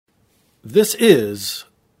This is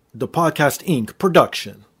the Podcast Inc.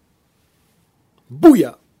 production.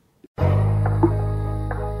 Booyah!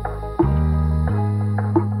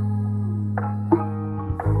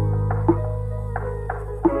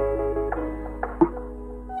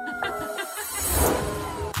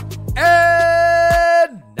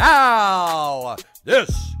 And now, this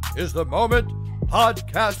is the moment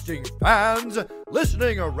podcasting fans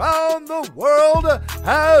listening around the world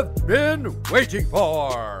have been waiting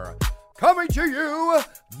for. Coming to you,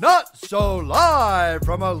 not so live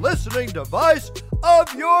from a listening device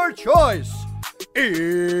of your choice.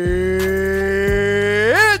 It's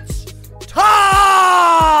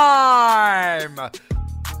time!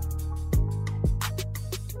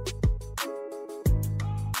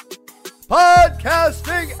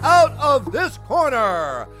 Podcasting out of this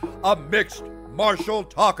corner, a mixed martial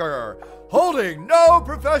talker, holding no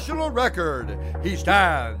professional record. He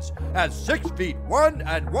stands at 6 feet 1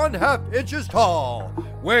 1/2 inches tall,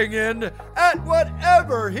 weighing in at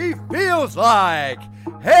whatever he feels like.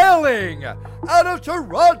 Hailing out of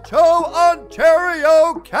Toronto,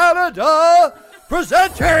 Ontario, Canada,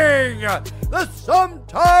 presenting the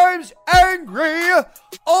sometimes angry,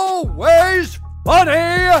 always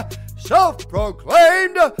funny,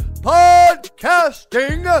 self-proclaimed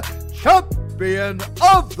podcasting champion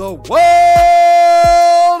of the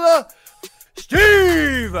world,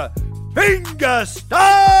 Steve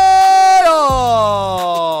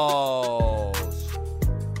Fingerstyles.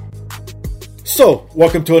 So,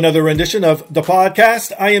 welcome to another rendition of the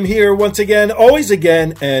podcast. I am here once again, always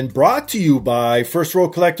again, and brought to you by First Row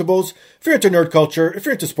Collectibles. If you're into nerd culture, if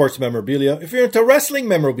you're into sports memorabilia, if you're into wrestling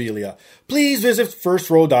memorabilia, please visit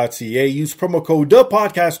firstrow.ca. Use promo code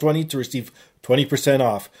THEPODCAST20 to receive 20%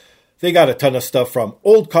 off. They got a ton of stuff from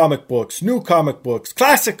old comic books, new comic books,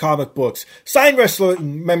 classic comic books, signed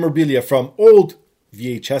wrestling memorabilia from old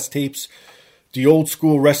VHS tapes, the old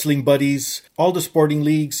school wrestling buddies, all the sporting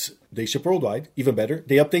leagues. They ship worldwide. Even better,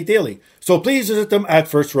 they update daily. So please visit them at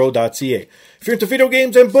firstrow.ca. If you're into video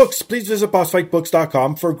games and books, please visit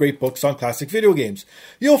bossfightbooks.com for great books on classic video games.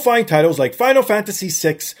 You'll find titles like Final Fantasy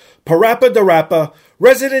VI, Parappa the Rappa,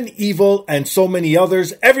 Resident Evil, and so many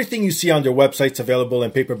others. Everything you see on their website's available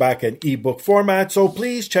in paperback and ebook format, so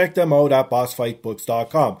please check them out at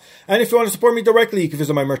bossfightbooks.com. And if you want to support me directly, you can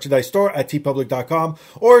visit my merchandise store at tpublic.com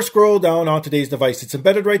or scroll down on today's device. It's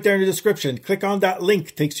embedded right there in the description. Click on that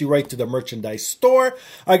link, takes you right to the merchandise store.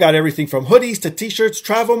 I got everything from hoodies to t-shirts,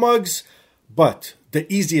 travel mugs, but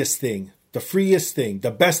the easiest thing, the freest thing,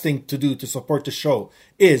 the best thing to do to support the show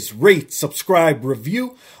is rate, subscribe,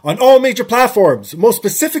 review on all major platforms, most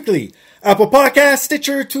specifically Apple Podcasts,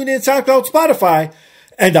 Stitcher, TuneIn, SoundCloud, Spotify,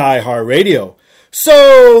 and iHeartRadio.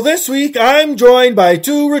 So this week I'm joined by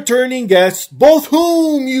two returning guests, both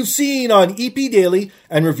whom you've seen on EP Daily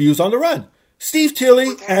and Reviews on the Run, Steve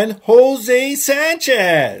Tilley and Jose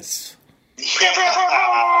Sanchez.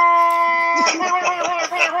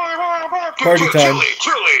 Party time.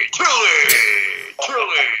 Truly.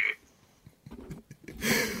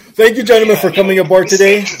 Thank you, gentlemen, for coming aboard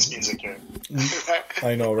today.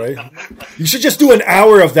 I know, right? You should just do an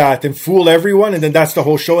hour of that and fool everyone, and then that's the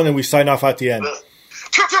whole show, and then we sign off at the end. How's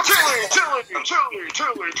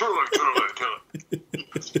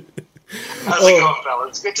it going, fella?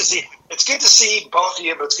 It's good to see both of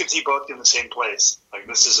you, but it's good to see both of you in the same place. Like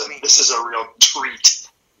this is a real treat.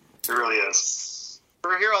 It really is.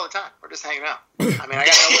 We're here all the time. We're just hanging out. I mean, I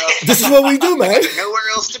got nowhere else. This is what we do, man. Nowhere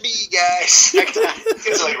else to be, guys.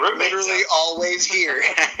 It's like literally always here.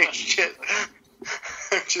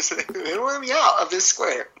 Just they don't let me out of this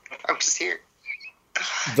square. I'm just here.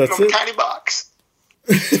 That's From it. Tiny box.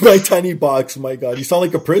 My tiny box. My God, you sound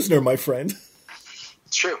like a prisoner, my friend.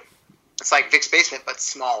 It's true. It's like Vic's basement, but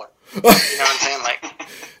smaller. You know what I'm saying? Like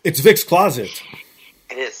It's Vic's closet.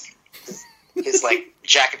 it is. His like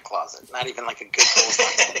jacket closet, not even like a good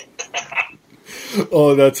closet.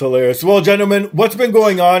 Oh, that's hilarious. Well, gentlemen, what's been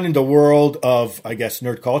going on in the world of, I guess,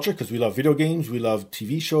 nerd culture? Because we love video games, we love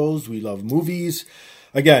TV shows, we love movies.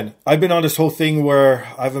 Again, I've been on this whole thing where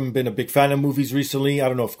I haven't been a big fan of movies recently. I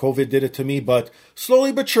don't know if COVID did it to me, but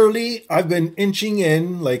slowly but surely, I've been inching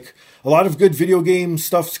in. Like, a lot of good video game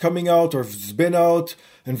stuff's coming out or has been out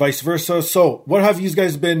and vice versa. So, what have you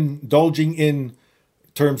guys been indulging in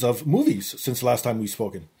terms of movies since the last time we've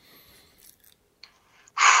spoken?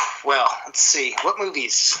 Well, let's see. What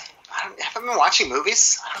movies? Have I been watching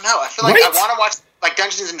movies? I don't know. I feel like Right? I want to watch, like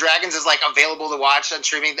Dungeons and Dragons is like available to watch on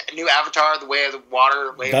streaming. The new Avatar, The Way of the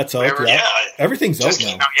Water, That's out, whatever. yeah. Everything's Just out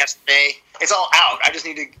came now. out yesterday. It's all out. I just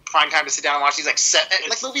need to find time to sit down and watch these like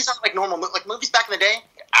movies aren't like normal. Like movies back in the day,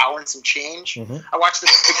 hour and some change. Mm-hmm. I watched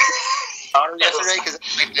the daughter yesterday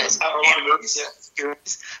because hour-long movies, yeah.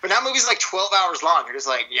 But now movies are like 12 hours long. You're just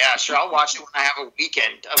like, yeah, sure, I'll watch it when I have a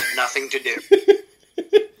weekend of nothing to do.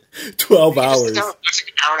 12 you hours. Just sit down and watch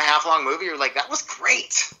an hour and a half long movie. You're like, that was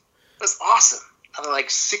great. It was awesome. And then like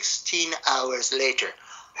 16 hours later.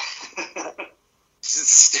 Is it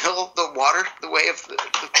still the water, the way of the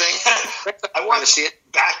thing? I want to see it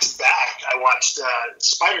back to back. I watched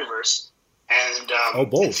Spider-Verse and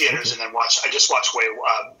in theaters, and then I just watched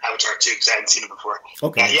Avatar 2 because I hadn't seen it before.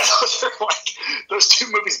 Okay. And yeah, those two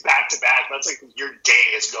movies back to back. That's like your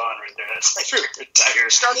day is gone right there. That's like your entire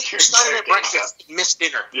started at breakfast, missed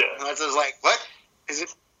dinner. Yeah, and I was like, what? Is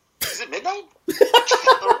it midnight?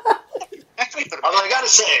 Although I gotta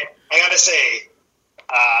say,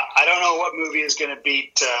 I don't know what movie is going to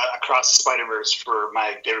beat Across the Spider-Verse for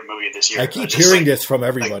my favorite movie of this year. I keep hearing this from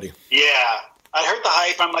everybody. Yeah. I heard the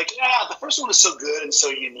hype. I'm like, the first one was so good and so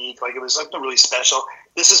unique. Like, it was something really special.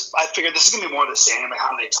 I figured this is going to be more of the same. Like,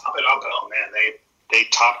 how do they top it up? Oh, man, they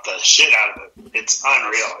topped the shit out of it. It's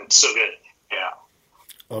unreal. It's so good. Yeah.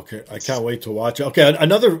 Okay, I can't wait to watch it. Okay,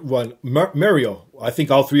 another one, Mario. I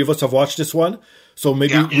think all three of us have watched this one. So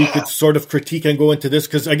maybe we could sort of critique and go into this.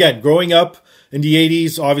 Because, again, growing up in the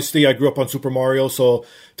 80s, obviously I grew up on Super Mario. So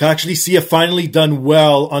to actually see it finally done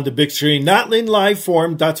well on the big screen, not in live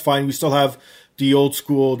form, that's fine. We still have the old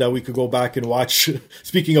school that we could go back and watch.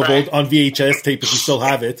 Speaking of old, on VHS tape, if we still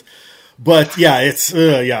have it. But yeah,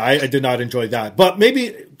 I did not enjoy that. But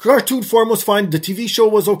maybe cartoon form was fine. The TV show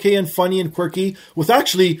was okay and funny and quirky. With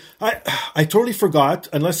actually, I totally forgot,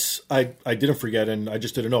 unless I didn't forget and I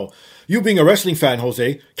just didn't know. You being a wrestling fan,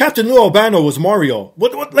 Jose, Captain Lou Albano was Mario.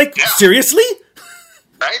 What seriously?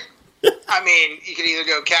 Right? I mean, you could either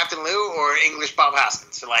go Captain Lou or English Bob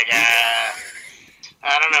Hoskins. So like, I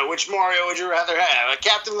don't know, which Mario would you rather have?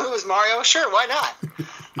 Captain Lou is Mario? Sure, why not?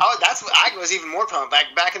 That's what I was even more pumped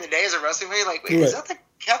back in the day as a wrestling fan. Like, wait, is that the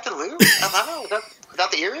Captain Lou? Without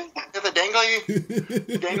the earring? Without the dangly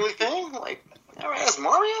thing? Like, all right, that's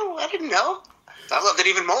Mario? I didn't know. I loved it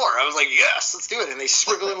even more. I was like, yes, let's do it. And they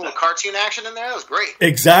sprinkled a little cartoon action in there. That was great.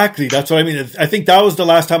 Exactly. That's what I mean. I think that was the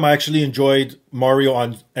last time I actually enjoyed Mario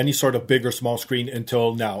on any sort of big or small screen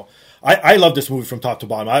until now. I love this movie from top to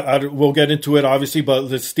bottom. We'll get into it, obviously, but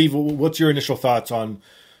Steve, what's your initial thoughts on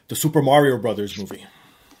the Super Mario Brothers movie?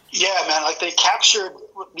 Yeah, man, like they captured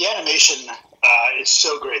the animation is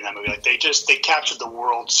so great in that movie. Like they captured the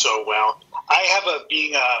world so well. I have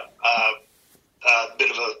being a bit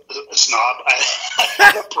of a snob. I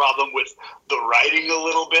have a problem with the writing a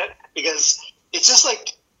little bit because it's just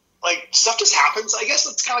like stuff just happens. I guess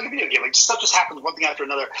it's kind of like a video game. Like stuff just happens one thing after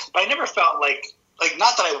another. But I never felt like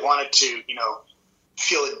not that I wanted to,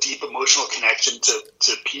 feel a deep emotional connection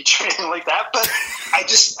to Peach or anything like that, but I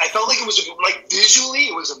felt like it was like visually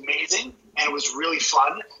it was amazing and it was really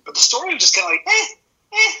fun, but the story was just kind of like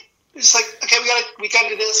it's like, okay, we gotta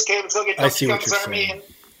do this, okay, let's go get Donkey's Army, and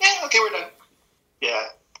okay, we're done. Yeah.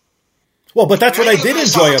 Well, but that's what I did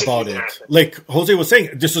enjoy about it. Like Jose was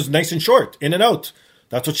saying, this was nice and short, in and out.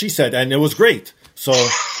 That's what she said, and it was great. So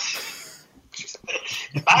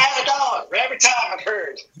if I had $1 for every time I've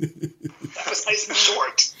heard. That was nice and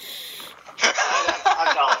short.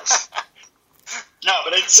 $5. No,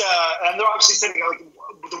 but it's and they're obviously saying like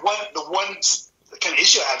the one kind of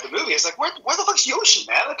issue I have with the movie is like where the fuck's Yoshi,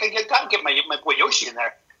 man? Like I gotta get my boy Yoshi in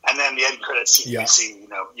there. And then the end credits scene, you see,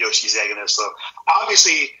 Yoshi's egg in there. So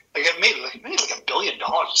obviously, like it made like $1 billion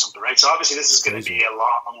or something, right? So obviously, this is going to be a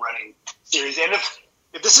long running series. And if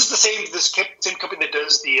this is the same company that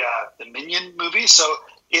does the Minion movies, so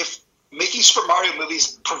if making Super Mario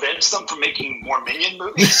movies prevents them from making more Minion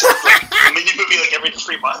movies, so like a Minion movie like every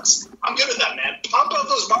 3 months, I'm good with that, man. Pump out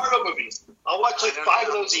those Mario movies. I'll watch like 5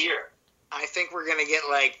 of those a year. I think we're gonna get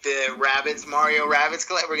like the Mario Rabbids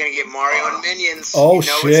collect. We're gonna get Mario and Minions. Oh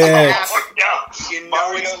shit! It's gotta happen.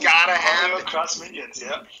 Mario cross Minions,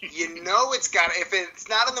 yeah. It's gotta. If it's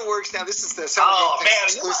not in the works now, this is the Summer Game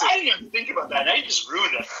Fest exclusive. I didn't even think about that. Now you just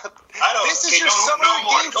ruined it. This is your Summer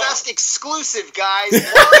Game Fest exclusive, guys.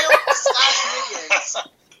 Mario/Minions.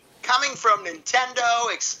 Coming from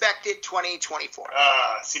Nintendo, expect it 2024.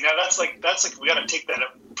 See, now that's like we got to take that,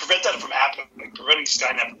 prevent that from happening. Like preventing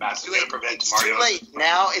Skynet from happening. We got to prevent it's Mario. Too late.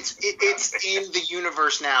 Now it's in the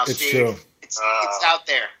universe now, it's Steve. True. It's out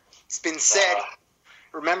there. It's been said.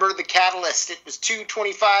 Remember the catalyst? It was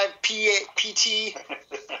 225 PT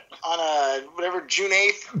on June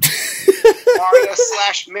 8th.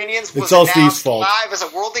 Mario/Minions was announced live as a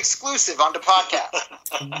world exclusive on the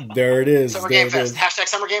podcast. There it is. Summer Game Fest. Hashtag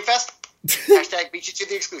Summer Game Fest. Hashtag beat you to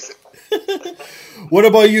the exclusive. What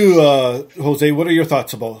about you, Jose? What are your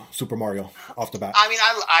thoughts about Super Mario off the bat? I mean,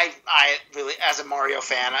 I really, as a Mario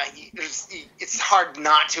fan, it's hard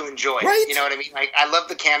not to enjoy. Right? You know what I mean? Like, I love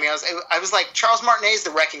the cameos. I was like, Charles Martinet's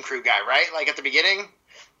the Wrecking Crew guy, right? Like, at the beginning, it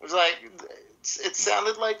was like, it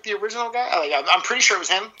sounded like the original guy. Like, I'm pretty sure it was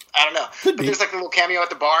him. I don't know. But there's like a little cameo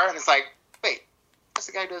at the bar, and it's like, wait, that's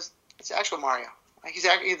the guy who does, it's the actual Mario. Like, he's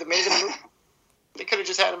actually the main movie. They could have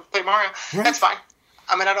just had him play Mario. Right. That's fine.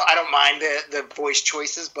 I mean, I don't mind the voice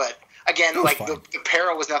choices, but again, like the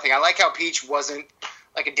peril was nothing. I like how Peach wasn't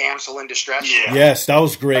like a damsel in distress. Yeah. Yes, that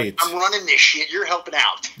was great. I'm running this shit. You're helping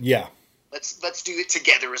out. Yeah. Let's do it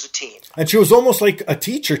together as a team. And she was almost like a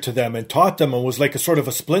teacher to them and taught them and was like a sort of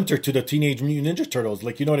a splinter to the Teenage Mutant Ninja Turtles.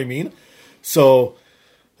 Like, you know what I mean? So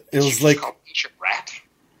it was like Peach a rat.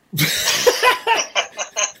 The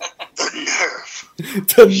nerve.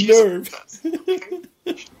 The nerve.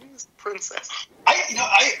 Princess.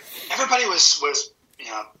 Everybody was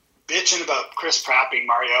bitching about Chris Pratt being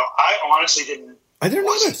Mario. I honestly didn't. I didn't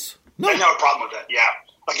notice. No, I didn't have a problem with that. Yeah,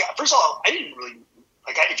 like first of all, I didn't really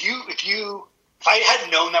like. If I had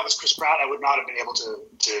known that was Chris Pratt, I would not have been able to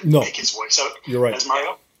make his voice out as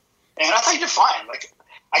Mario. And I thought he did fine. Like,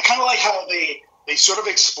 I kind of like how they sort of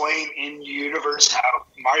explain in universe how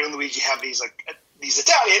Mario and Luigi have these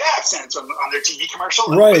Italian accents on their TV commercial.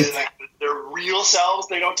 Right. Like, their real selves,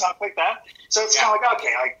 they don't talk like that. So it's kind of like,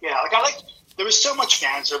 okay, I like, there was so much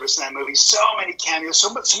fan service in that movie, so many cameos,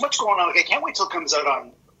 so much going on. Like, I can't wait till it comes out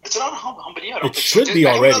on, is it on home video? It should be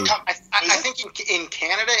already. I think in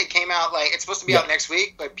Canada it came out, like, it's supposed to be out next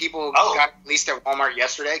week, but people got released at Walmart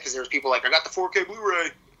yesterday because there was people like, I got the 4K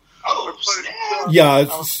Blu-ray. Oh, yeah,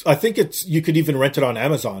 I think you could even rent it on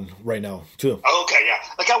Amazon right now too. Oh, okay, yeah.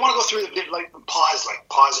 Like, I want to go through pause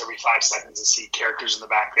every 5 seconds and see characters in the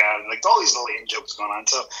background, and like all these little in jokes going on.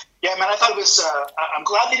 So yeah, man, I thought it was. I'm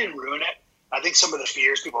glad they didn't ruin it. I think some of the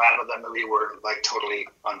fears people had about that movie were like totally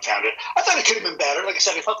unfounded. I thought it could have been better. Like I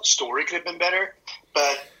said, I thought the story could have been better,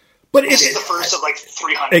 but it's the first of like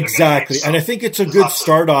 300. Exactly, so and I think it's a good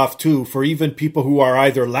start off too for even people who are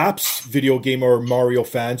either lapsed video game or Mario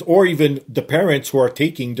fans, or even the parents who are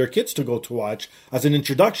taking their kids to go to watch as an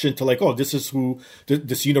introduction to like, oh, this is who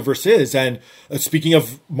this universe is. And speaking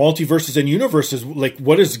of multiverses and universes, like,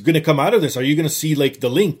 what is going to come out of this? Are you going to see like the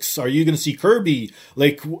Lynx? Are you going to see Kirby?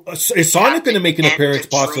 Like, is Sonic going to make an appearance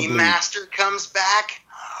possibly? Dream Master comes back.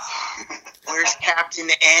 Where's Captain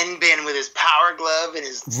N been with his power glove and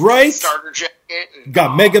his starter jacket? And,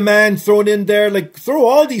 got Mega Man thrown in there. Like, throw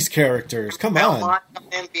all these characters. Come on.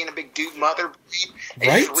 Being a big dude, Mother Brain. They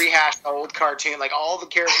Right? just rehashed the old cartoon. Like, all the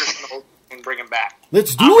characters from the old and bring them back.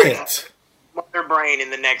 Let's do it. Mother Brain in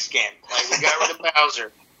the next game. Like, we got rid of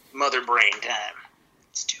Bowser. Mother Brain time.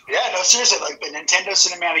 Let's do it. Yeah, no, seriously, like the Nintendo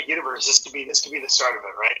Cinematic Universe, this could be the start of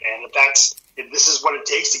it, right? And if this is what it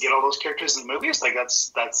takes to get all those characters in the movies, like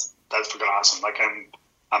that's freaking awesome. Like, I'm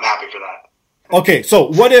happy for that. Okay, so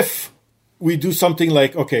what if we do something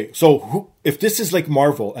like, if this is like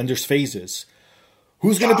Marvel and there's phases,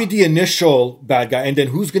 who's going to be the initial bad guy, and then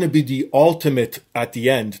who's going to be the ultimate at the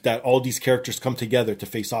end that all these characters come together to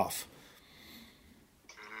face off?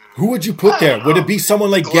 Who would you put there? Would it be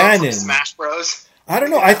someone like Ganon? Smash Bros. I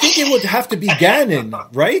don't know. I think it would have to be Ganon,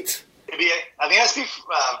 right? I think it has to be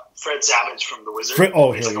Fred Savage from The Wizard. Here we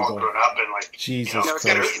all go. grown up and like, Jesus No, it's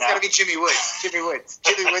gotta be Jimmy Woods. Jimmy Woods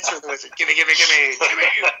from The Wizard. Gimme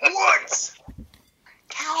Woods.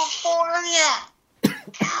 California.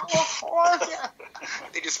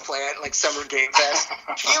 They just play it like Summer Game Fest.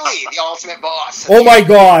 Keely, the ultimate boss. Oh my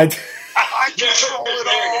God. I control it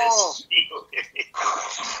all.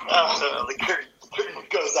 The curtain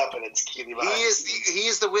goes up and it's Keely behind. He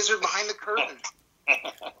is the wizard behind the curtain.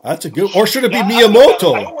 That's a good. Or should it be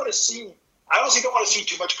Miyamoto? I honestly don't want to see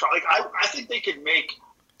too much. Like, I think they could make.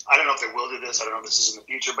 I don't know if they will do this. I don't know if this is in the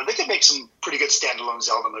future, but they could make some pretty good standalone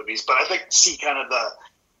Zelda movies. But I'd like to see kind of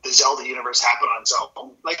the Zelda universe happen on its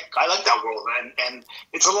own. Like, I like that world, and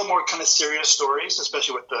it's a little more kind of serious stories,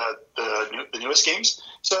 especially with the newest games.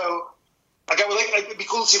 So, like, it'd be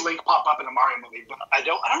cool to see Link pop up in a Mario movie, but I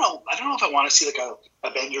don't know if I want to see like a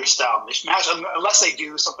Avengers style mishmash unless they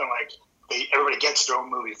do something like everybody gets their own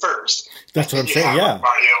movie first. That's what I'm saying. Yeah,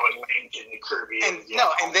 Mario and Link and Kirby, and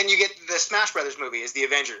then you get the Smash Brothers movie is the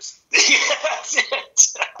Avengers. Yeah, that's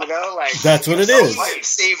it. You know, like that's what it is.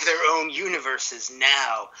 Save their own universes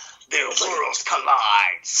now. Their worlds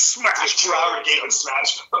collide. Smash Bros. Game of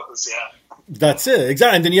Smash Bros. Yeah. That's it,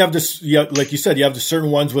 exactly. And then you have this, like you said, you have the certain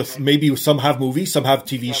ones with maybe some have movies, some have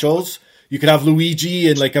TV shows. You could have Luigi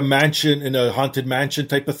in like a mansion, in a haunted mansion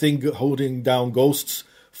type of thing, holding down ghosts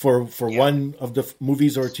for one of the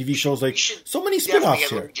movies or TV shows. Like so many spin-offs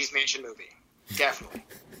here. Luigi's Mansion movie. Definitely.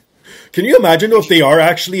 Can you imagine if they are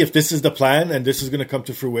actually, if this is the plan and this is going to come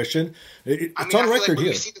to fruition? It's on record here.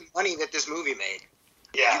 You see the money that this movie made.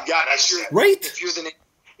 Yeah, you got right. If you're the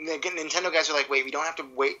Nintendo guys are like, wait, we don't have to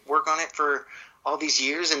work on it for all these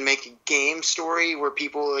years and make a game story where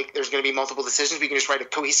people like there's going to be multiple decisions. We can just write a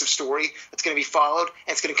cohesive story that's going to be followed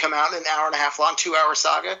and it's going to come out in an hour and a half long, 2-hour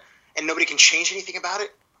saga, and nobody can change anything about it.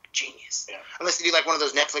 Genius. Yeah. Unless they do like one of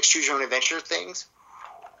those Netflix choose your own adventure things.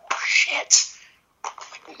 Oh, shit.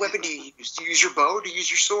 Like, what weapon do you use? Do you use your bow? Do you use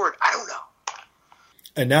your sword? I don't know.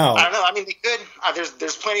 And now I don't know. I mean, they could.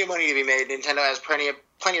 There's plenty of money to be made. Nintendo has plenty of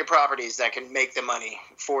properties that can make the money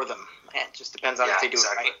for them. And it just depends on if they do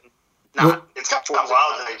it right. It's kind of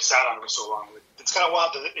wild that they've sat on it for so long. It's kind of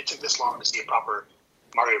wild that it took this long to see a proper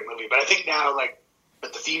Mario movie. But I think now, like,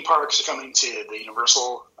 but the theme parks are coming to the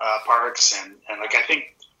Universal parks, and like I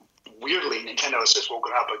think weirdly Nintendo has just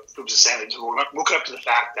woken up. Like Foobs is saying, they just woken up to the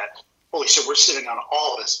fact that holy shit, we're sitting on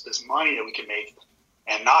all this money that we can make,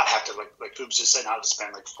 and not have to like Foobs just said, not have to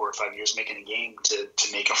spend like 4 or 5 years making a game to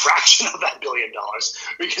make a fraction of that $1 billion.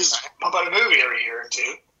 We can just pump out a movie every year or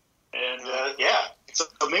two. And so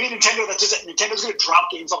maybe Nintendo's going to drop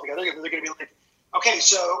games altogether. They're going to be like, okay,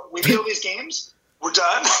 so we made all these games. We're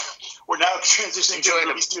done. We're now transitioning to a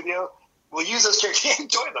movie studio. We'll use those characters.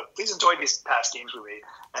 Enjoy them. Please enjoy these past games we made.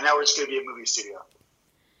 And now we're just going to be a movie studio.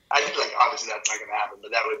 I think, like, obviously that's not going to happen,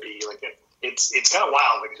 but that would be like it's kind of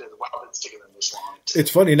wild. Like, wow, it's taking them this long.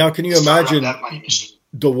 It's funny. Now, can you imagine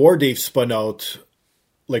the war they've spun out?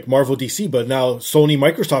 Like Marvel, DC, but now Sony,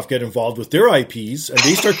 Microsoft get involved with their IPs and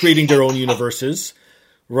they start creating their own universes,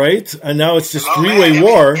 right? And now it's this three-way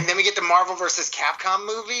war. And then we get the Marvel versus Capcom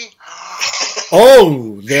movie.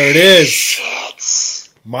 Oh, there it is. Shit.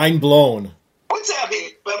 Mind blown. What's that? I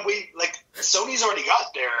mean, but Sony's already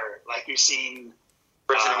got their, like we've seen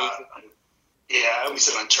Resident Evil. Yeah, we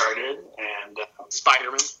said Uncharted and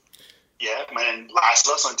Spider-Man. Yeah, and Last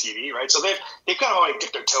of Us on TV, right? So they've kind of already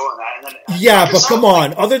dipped their toe on that. And then but come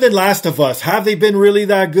on. Other than Last of Us, have they been really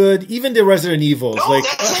that good? Even the Resident Evils. No,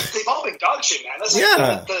 they've all been dog shit, man. That's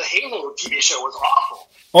like the Halo TV show was awful.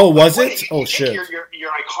 Oh, was it? Oh, shit.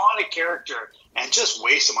 Your iconic character and just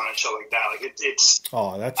waste them on a show like that. Like it's.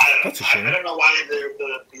 Oh, that's a shame. I don't know why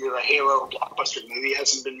the Halo blockbuster movie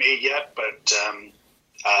hasn't been made yet, but.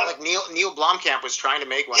 Like Neil Blomkamp was trying to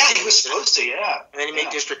make one. Yeah, he was supposed to, yeah. And then he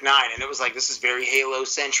made District 9, and it was like, this is very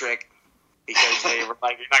Halo-centric, because they were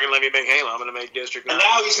like, you're not going to let me make Halo, I'm going to make District 9. And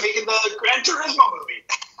now he's making the Gran Turismo movie,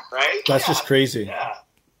 right? That's just crazy. Yeah.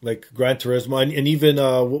 Like Gran Turismo, and even,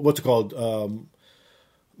 what's it called?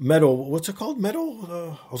 Metal, what's it called?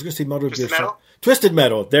 Metal? I was going to say Metal Gear Solid. Twisted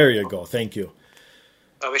Metal, there you go, thank you.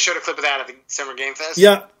 Oh, they showed a clip of that at the Summer Game Fest?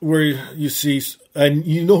 Yeah, where you see, and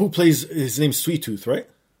you know who plays, his name's Sweet Tooth, right?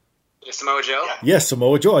 Samoa Joe? Yes,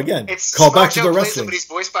 Samoa Joe again. It's Call Samoa back Joe to the plays wrestling. But he's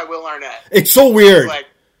voiced by Will Arnett. It's so weird.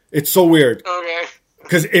 It's so weird. Okay.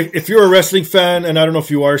 Because if you're a wrestling fan, and I don't know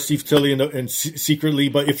if you are, Steve Tilley, and secretly,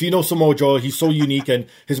 but if you know Samoa Joe, he's so unique, and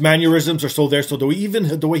his mannerisms are so there. So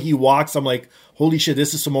even the way he walks, I'm like, holy shit,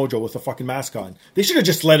 this is Samoa Joe with a fucking mask on. They should have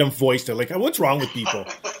just let him voice it. Like, what's wrong with people?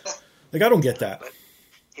 Like, I don't get that.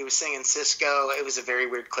 He was singing Cisco. It was a very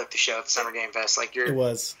weird clip to show at the Summer Game Fest. Like it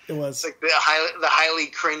was like the highly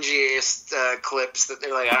cringiest clips that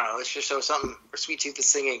they're like, I don't know, let's just show something where Sweet Tooth is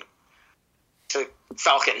singing to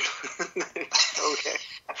Falcon. Okay,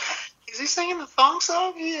 is he singing the thong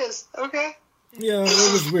song? He is. Okay. Yeah,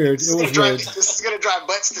 it was weird. This is gonna drive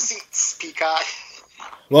butts to seats, Peacock.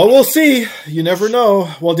 Well, we'll see. You never know.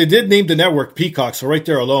 Well, they did name the network Peacock, so right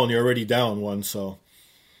there alone, you're already down one. So.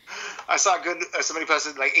 I saw somebody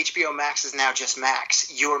posted, like, HBO Max is now just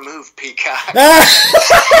Max. Your move, Peacock.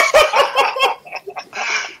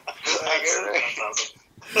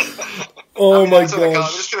 Oh, my God.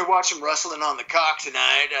 I'm just going to watch him wrestling on the cock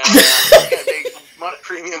tonight. A big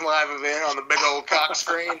premium live event on the big old cock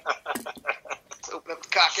screen. Let's open up the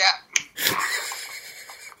cock app.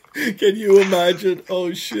 Can you imagine?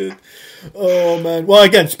 Oh, shit. Oh, man. Well,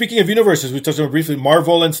 again, speaking of universes, we touched on briefly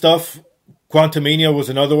Marvel and stuff. Quantumania was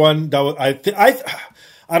another one that was,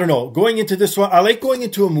 I don't know. Going into this one, I like going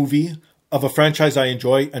into a movie of a franchise I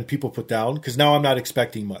enjoy and people put down because now I'm not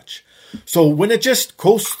expecting much. So when it just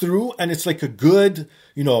coasts through and it's like a good,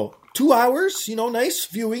 2 hours, nice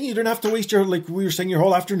viewing. You don't have to waste like we were saying, your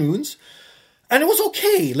whole afternoons. And it was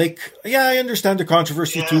okay. Like, yeah, I understand the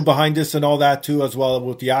controversy too behind this and all that too, as well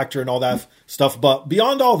with the actor and all that stuff. But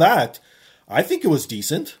beyond all that, I think it was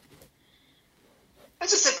decent. I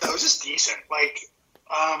just said, though, it was just decent. Like,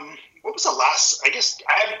 what was the last? I guess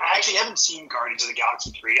I actually haven't seen Guardians of the Galaxy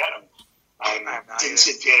 3 yet. I'm didn't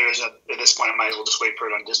see it in theaters at this point. I might as well just wait for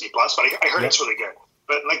it on Disney Plus. But I heard it's really good.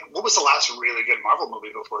 But like, what was the last really good Marvel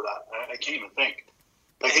movie before that? I can't even think.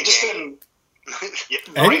 Like, it's just been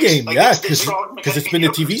Endgame, like, yeah, because it's been a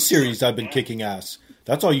TV series I've been kicking ass.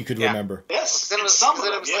 That's all you could remember. Yes, then it was, some of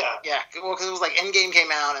then them, it was well, because it was like Endgame came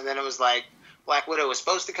out, and then it was like Black Widow was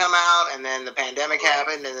supposed to come out, and then the pandemic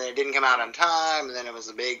happened, and then it didn't come out on time, and then it was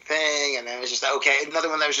a big thing, and then it was just okay. Another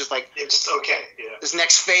one that was just like, it's just okay. Yeah. This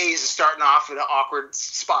next phase is starting off in an awkward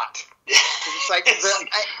spot. It's like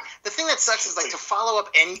the thing that sucks is like to follow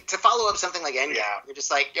up something like Endgame. You're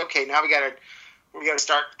just like, okay, now we got to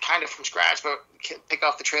start kind of from scratch, but pick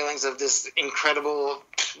off the trailings of this incredible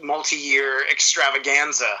multi-year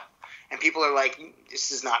extravaganza. And people are like,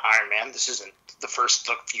 this is not Iron Man. This isn't the first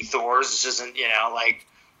few Thors. This isn't, like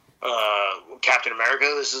Captain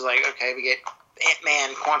America. This is like, okay, we get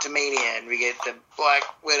Ant-Man, Quantumania, and we get the Black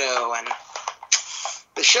Widow, and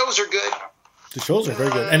the shows are good. The shows are very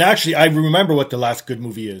good. And actually, I remember what the last good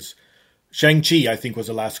movie is. Shang-Chi, I think, was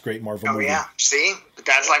the last great Marvel movie. Oh, yeah. See? But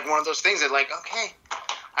that's like one of those things that, like, okay,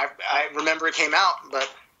 I remember it came out, but...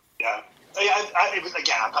 Yeah. It was,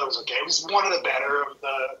 again, I thought it was okay. It was one of the better of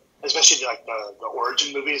the... Especially, like, the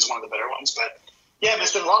origin movie is one of the better ones. But, yeah,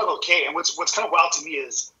 there's been a lot of okay. And what's kind of wild to me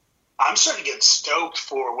is I'm starting to get stoked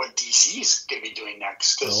for what DC's going to be doing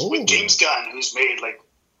next. Because with James Gunn, who's made, like,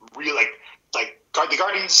 real, like the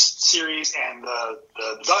Guardians series and the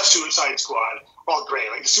Suicide Squad were all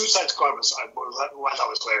great. Like, the Suicide Squad was I thought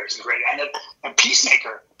was hilarious and great. And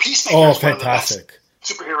Peacemaker is one of the best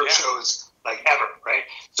superhero shows, like, ever, right?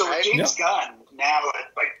 So with James Gunn now,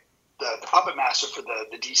 like, the puppet master for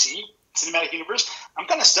the DC cinematic universe, I'm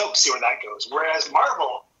kind of stoked to see where that goes. Whereas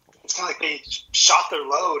Marvel, it's kind of like they shot their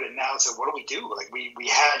load, and now it's like, what do we do? Like, we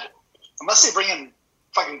had, unless they bring in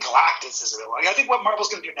fucking Galactus as a villain. Like, I think what Marvel's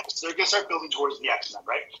going to do next, they're going to start building towards the X-Men,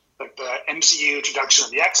 right? Like the MCU introduction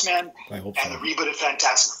of the X-Men and the reboot of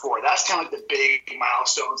Fantastic Four. That's kind of like the big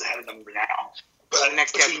milestones ahead of them now. But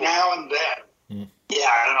next between now and then,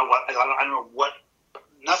 I don't know what.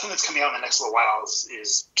 Nothing that's coming out in the next little while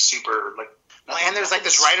is super like. And there's like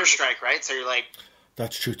this writer's strike, right? So you're like.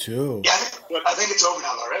 That's true too. Yeah, I think it's over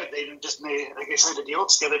now, though, right? They just made, like, they signed a deal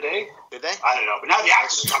the other day. Did they? I don't know, but now the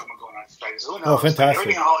actors are talking about going on strike. So who knows? Oh, fantastic! Like,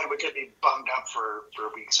 everything in Hollywood could be bummed up for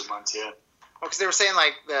weeks or months. Yeah. Well, because they were saying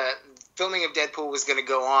like the filming of Deadpool was going to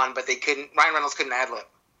go on, but they couldn't. Ryan Reynolds couldn't ad lib.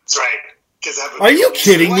 That's right. Are you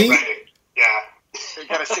kidding me? Yeah. They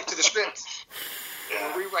got to stick to the script.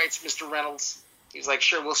 Yeah. Rewrites Mr. Reynolds. He's like,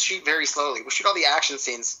 sure, we'll shoot very slowly. We'll shoot all the action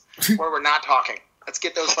scenes where we're not talking. Let's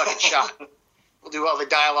get those fucking shot. We'll do all the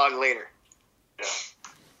dialogue later. Yeah.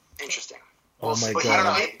 Interesting. Oh my God. I don't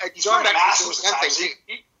know. He's going back to the James Gunn thing too.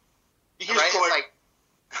 You can just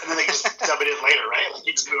and then they just dub it in later, right? Like,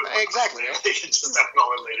 you just do it. Exactly. They can just dub it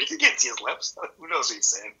all in later. You can't see his lips. Who knows what he's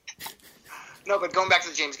saying? No, but going back to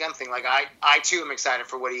the James Gunn thing, like I too am excited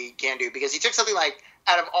for what he can do, because he took something like,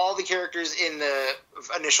 out of all the characters in the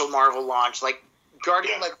initial Marvel launch, like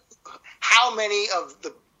like how many of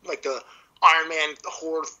the Iron Man,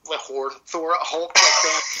 Thor, Hulk,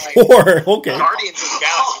 like okay. Guardians of the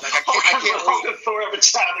Galaxy. Like, I can't wait. Thor ever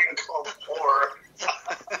chatting called Thor.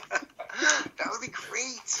 That would be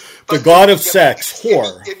great. The god of sex,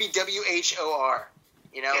 whore. It'd be WHOR.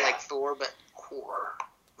 Like Thor, but whore.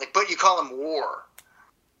 Like, but you call him War.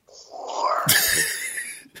 War.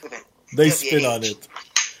 They spin on it.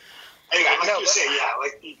 Anyway, you say,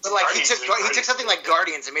 but like he took something like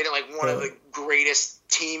Guardians and made it like one of the greatest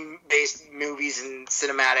team-based movies in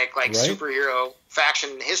cinematic superhero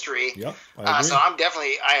faction history. Yeah, I agree. So I'm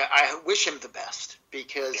definitely I wish him the best,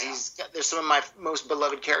 because there's some of my most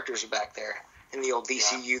beloved characters are back there in the old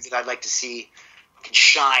DCU that I'd like to see can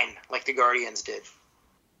shine like the Guardians did.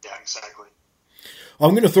 Yeah, exactly.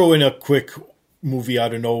 I'm going to throw in a quick movie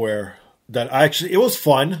out of nowhere that it was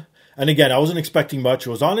fun. And again, I wasn't expecting much. It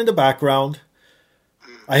was on in the background.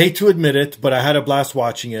 I hate to admit it, but I had a blast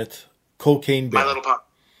watching it. Cocaine Bear. My Little Pony.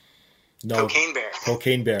 No. Cocaine Bear.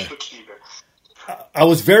 Cocaine Bear. I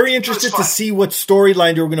was very interested to see what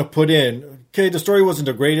storyline they were going to put in. Okay, the story wasn't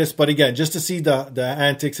the greatest, but again, just to see the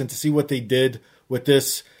antics and to see what they did with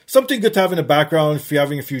this. Something good to have in the background if you're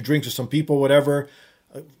having a few drinks with some people, whatever.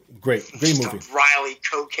 Great movie. A Riley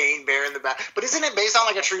Cocaine Bear in the back. But isn't it based on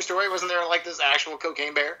like a true story? Wasn't there like this actual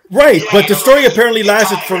cocaine bear? Right, but the story apparently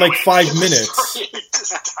lasted for like 5 minutes.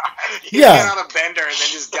 He got on a bender and then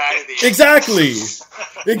just died at the end.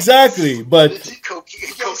 Exactly. But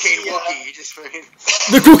cocaine Wookiee. Just fucking...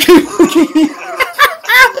 The cocaine Wookiee.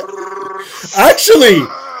 Actually,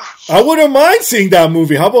 I wouldn't mind seeing that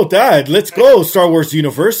movie. How about that? Let's go, Star Wars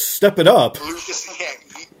universe. Step it up. Lucas,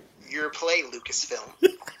 your play, Lucasfilm.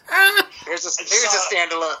 Here's a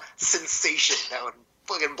standalone sensation that would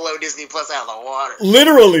fucking blow Disney Plus out of the water.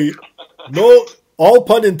 Literally. No, all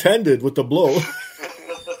pun intended with the blow.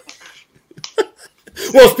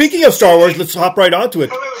 Well, speaking of Star Wars, let's hop right onto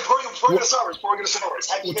it. Wait, before we go to Star Wars,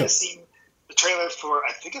 have you guys seen the trailer for,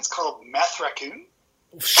 I think it's called Meth Raccoon?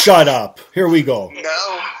 Shut up. Here we go.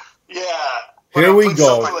 No. Yeah. Here we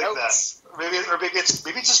go. Something like that. Maybe it's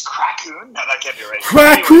just Crackoon. No, that can't be right.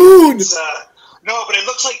 Crackoon! Anyway, no, but it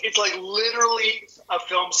looks like it's like literally a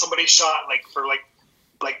film somebody shot for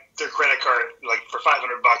their credit card for $500 in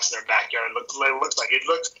their backyard.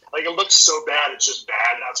 It looks so bad it's just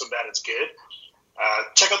bad, not so bad it's good.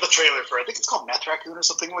 Check out the trailer for, I think it's called Meth Raccoon or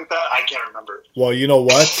something like that. I can't remember. Well, you know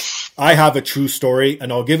what? I have a true story,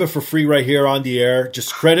 and I'll give it for free right here on the air.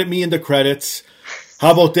 Just credit me in the credits.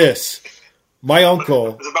 How about this? My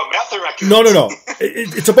uncle... Is it about meth or raccoons? No.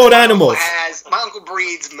 It's about animals. My uncle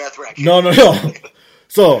breeds meth raccoons. No.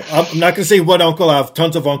 So, I'm not going to say what uncle. I have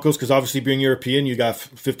tons of uncles, because obviously being European, you got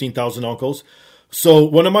 15,000 uncles. So,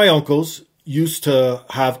 one of my uncles used to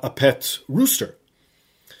have a pet rooster.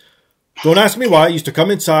 Don't ask me why. He used to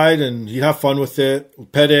come inside and he'd have fun with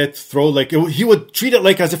it, pet it, he would treat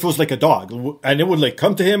it as if it was like a dog. And it would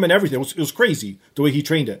come to him and everything. It was crazy the way he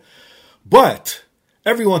trained it. But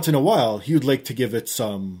every once in a while, he would like to give it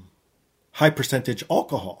some high percentage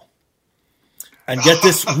alcohol and get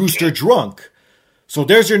this rooster drunk. So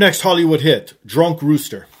there's your next Hollywood hit, Drunk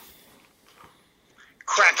Rooster.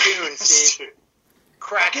 Crackoon, Steve.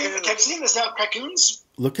 Crackoon. Have you seen this now, Crackoons?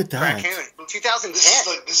 Look at that. Crackoon. 2010.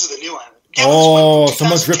 This is the new one. Yeah,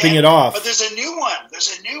 someone's ripping it off. But there's a new one.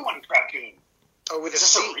 Crackoon. Oh, is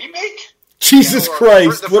this a remake? Jesus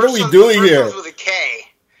Christ, what are we doing here? With a K.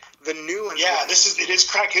 The new one. Yeah, it is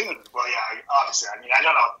Crackoon. Well, yeah, obviously. I mean, I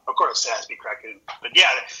don't know. Of course, it has to be Crackoon. But yeah,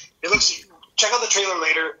 it looks. Check out the trailer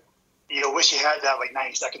later. You'll wish you had that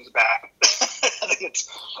 90 seconds back. I think it's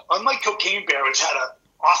unlike Cocaine Bear, which had an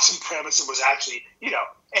awesome premise and was actually, in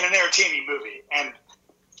an entertaining movie. And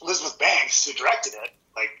Elizabeth Banks, who directed it,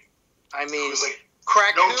 was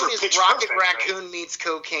Crackoon is Rocket Perfect, Raccoon right? meets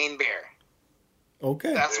Cocaine Bear.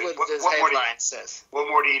 Okay. That's what this headline says. What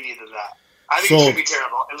more do you need than that? I think it should be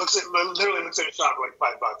terrible. It literally looks like a shot for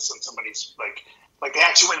 $5 on somebody's they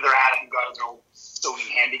actually went in their attic and got their old Sony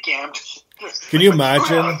Handycam. Can you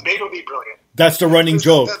imagine? Maybe it'll be brilliant. That's the running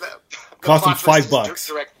joke. Cost him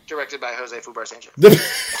 $5. Directed by Jose Fubar Sanchez. That's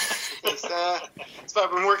what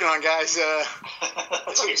I've been working on, guys.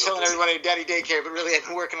 Telling everybody Daddy Daycare, but really I've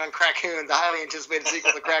been working on Crackoon, the highly anticipated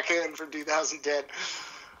sequel to Crackoon from 2010.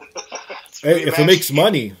 Hey, if it makes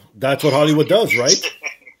money, that's what Hollywood does, right?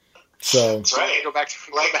 So that's right. Go back to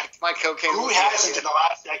my cocaine. Who hasn't in the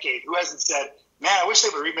last decade? Who hasn't said, "Man, I wish they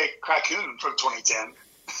would remake Crackoon from 2010"?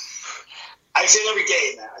 I say it every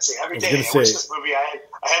day, man. I say every day. I wish this movie I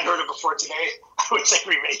hadn't heard it before today. I wish they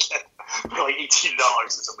remake it for $18 in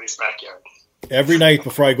somebody's backyard. Every night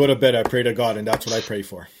before I go to bed, I pray to God, and that's what I pray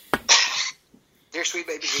for. Dear sweet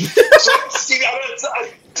baby. So, Steve,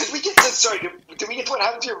 did we get to what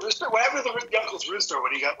happened to your rooster? What happened to the uncle's rooster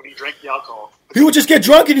when he drank the alcohol? He would just get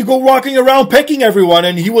drunk and he'd go walking around pecking everyone,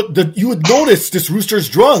 and you would notice this rooster's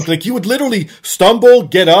drunk. He would literally stumble,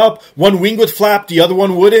 get up, one wing would flap, the other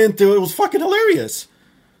one wouldn't. It was fucking hilarious.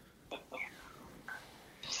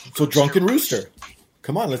 So drunken rooster.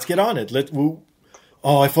 Come on, let's get on it.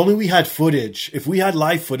 If only we had footage. If we had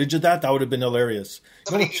live footage of that would have been hilarious.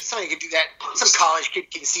 Somebody could do that. Some college kid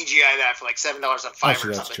can CGI that for $7 on Fiverr.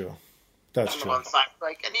 Actually, that's true. That's true. I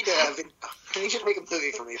need to make a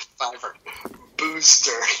movie for me for Fiverr.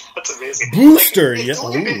 Booster. That's amazing. Booster, yeah. It's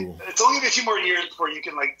only been a few more years before you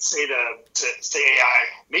can say to AI,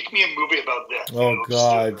 make me a movie about this. Oh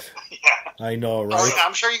God. Yeah. I know, right?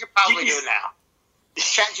 I'm sure you could probably do it now.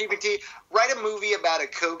 ChatGPT, write a movie about a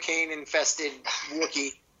cocaine-infested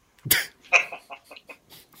Wookiee.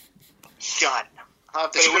 Done.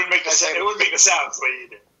 But it wouldn't make the sound. It wouldn't make the sounds the way you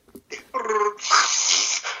did.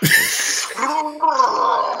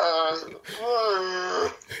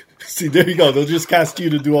 See, there you go. They'll just cast you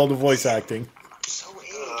to do all the voice acting. So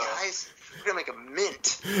guys, we're gonna make a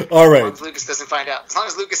mint. All right. As long as Lucas doesn't find out. As long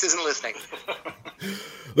as Lucas isn't listening.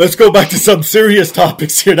 Let's go back to some serious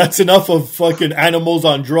topics here. That's enough of fucking animals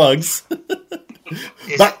on drugs.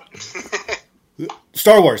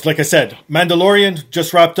 Star Wars, like I said, Mandalorian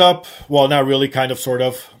just wrapped up. Well, not really, kind of, sort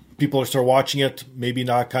of. People are still watching it. Maybe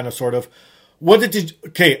not, kind of, sort of.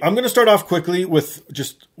 Okay, I'm going to start off quickly with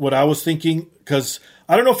just what I was thinking, because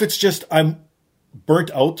I don't know if it's just I'm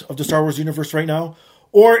burnt out of the Star Wars universe right now,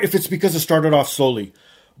 or if it's because it started off slowly.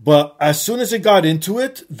 But as soon as it got into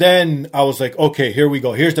it, then I was like, okay, here we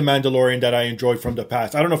go. Here's the Mandalorian that I enjoyed from the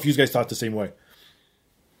past. I don't know if you guys thought the same way.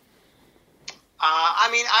 I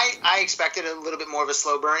mean, I expected a little bit more of a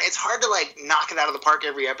slow burn. It's hard to, like, knock it out of the park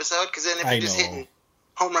every episode, because then if you're just hitting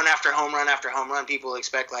home run after home run after home run, people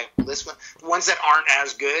expect, like, this one. The ones that aren't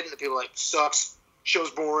as good, the people are like, sucks, show's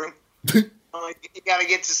boring. You got to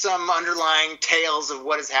get to some underlying tales of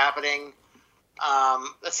what is happening.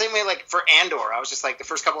 The same way, like, for Andor, I was just like, the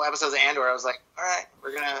first couple episodes of Andor, I was like, all right,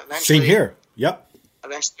 we're going to eventually... Same here, yep.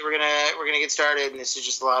 Eventually we're gonna get started, and this is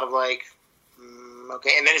just a lot of, like...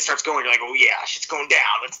 okay, and then it starts going. You're like, oh yeah, shit's going down.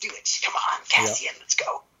 Let's do it. Come on, Cassian, let's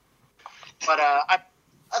go. But I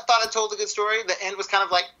thought it told a good story. The end was kind of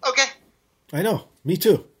like, okay. I know. Me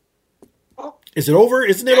too. Is it over?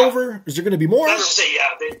 Isn't it over? Is there going to be more? I was just say,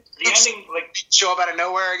 yeah. The ending, like, show up out of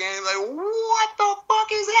nowhere again. Like, what the fuck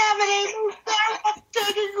is happening? They're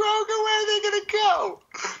taking Grogu. Where are they going to go?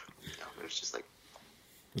 No, it was just like,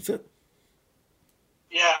 that's it.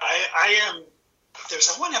 Yeah, I am. There's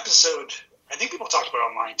that one episode. I think people talked about it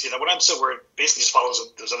online too. That one episode where it basically just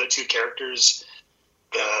follows those other two characters,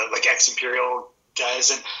 like ex-Imperial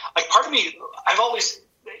guys, and like part of me, I've always,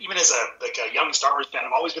 even as a young Star Wars fan,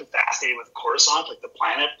 I've always been fascinated with Coruscant, like the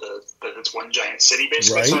planet, that's one giant city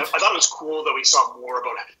basically. Right. So I thought it was cool that we saw more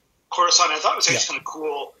about Coruscant. I thought it was actually kind of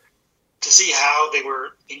cool to see how they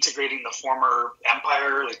were integrating the former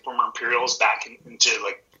Empire, like former Imperials, back into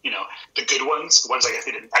like, you know, the good ones, the ones I guess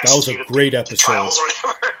they didn't execute. That was a great episode. Trials or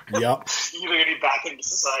whatever. Yep. You know, getting back into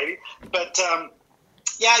society. But,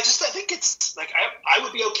 yeah, I think it's, like, I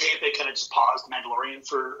would be okay if they kind of just paused Mandalorian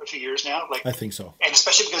for a few years now. Like, I think so. And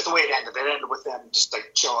especially because the way it ended with them just,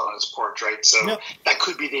 like, chilling on his porch, right? So that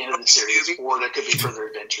could be the end of the series, or there could be further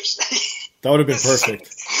adventures. That would have been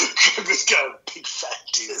perfect. This guy, big fat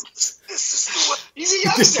dude. This is the way. He's a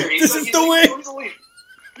youngster. This is the way.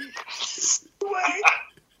 This is the way.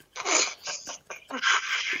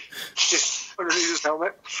 Just underneath his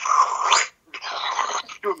helmet.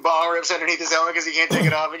 Doing ball rips underneath his helmet because he can't take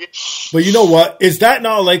it off again. But you know what? Is that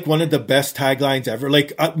not like one of the best taglines ever?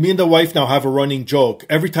 Like, me and the wife now have a running joke.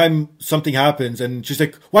 Every time something happens, and she's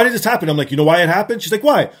like, why did this happen? I'm like, you know why it happened? She's like,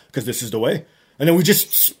 why? Because this is the way. And then we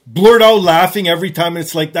just blurt out laughing every time. And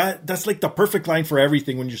it's like that's like the perfect line for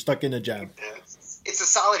everything when you're stuck in a jam. It's a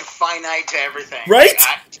solid finite to everything. Right?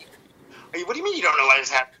 Like, what do you mean you don't know why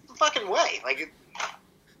this happened? The fucking way. Like,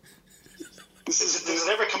 does it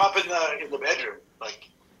ever come up in the bedroom? Like,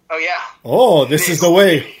 oh yeah. Oh, this is the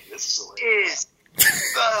way. This is the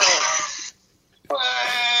way.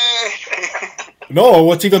 No,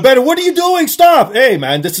 what's even better? What are you doing? Stop! Hey,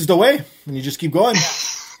 man, this is the way, and you just keep going. Yeah.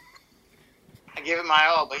 I give it my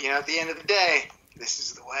all, but at the end of the day, this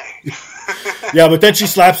is the way. Yeah, but then she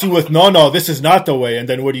slaps you with, no, this is not the way, and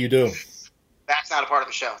then what do you do? That's not a part of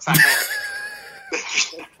the show. It's not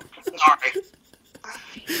Sorry.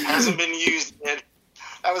 Hasn't been used yet.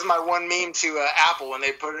 That was my one meme to Apple when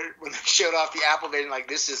they showed off the Apple version. Like,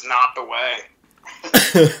 this is not the way.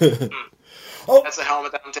 Oh, that's the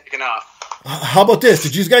helmet that I'm taking off. How about this?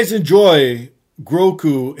 Did you guys enjoy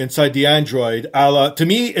Grogu inside the android? To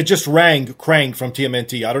me, it just rang Krang from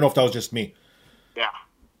TMNT. I don't know if that was just me. Yeah.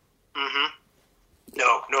 Mm-hmm.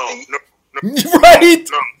 No. Right?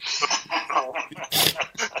 No.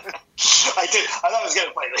 I did. I thought I was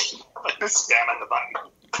gonna play like spam at the button.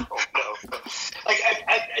 Oh no! Like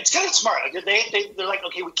it's kind of smart. Like they're like,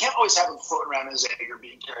 okay, we can't always have him floating around in his egg or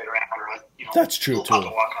being carried around or that's true too. Walk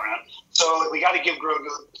around. So we got to give Grogu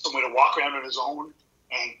some way to walk around on his own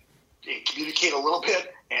and communicate a little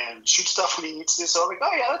bit and shoot stuff when he needs to. So I'm like,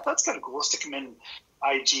 oh yeah, that's kind of cool. Stick him in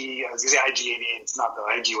IG. I was gonna say IG-88. It's not the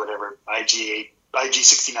IG whatever.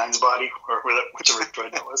 IG-69's body or whichever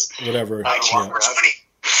droid that was. Whatever. At the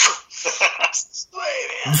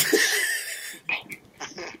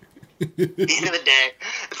end of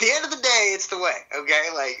the day, it's the way. Okay,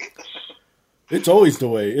 like it's always the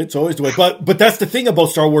way. It's always the way. But that's the thing about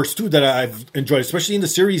Star Wars too that I've enjoyed, especially in the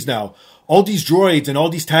series now. All these droids and all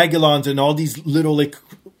these tag-alongs and all these little like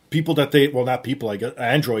people that not people, I guess,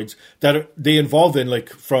 androids that they involve in, like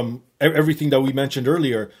from everything that we mentioned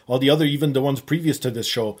earlier, all the other, even the ones previous to this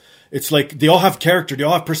show. It's like they all have character, they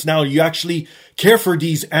all have personality. You actually care for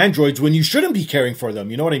these androids when you shouldn't be caring for them.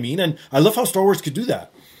 You know what I mean? And I love how Star Wars could do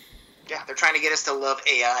that. Yeah, they're trying to get us to love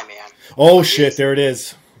AI, man. Oh shit, there it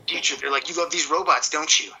is. They're like, you love these robots,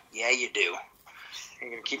 don't you? Yeah, you do. You're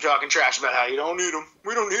going to keep talking trash about how you don't need them.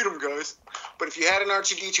 We don't need them, guys. But if you had an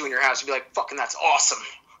R2-D2 in your house, you'd be like, fucking, that's awesome.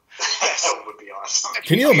 That would be awesome.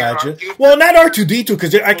 Can you imagine? Well, not R2-D2,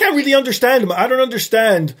 because I can't really understand him. I don't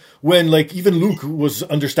understand when, like, even Luke was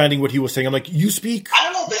understanding what he was saying. I'm like, you speak?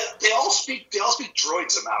 I don't know. They all speak droid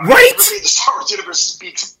somehow. Right? Everybody in the Star Wars universe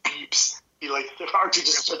speaks beeps. R2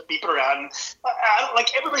 just starts beeping around. Like,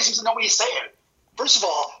 everybody seems to know what he's saying. First of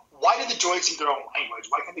all, why do the droids need their own language?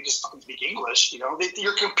 Why can't they just fucking speak English? You know,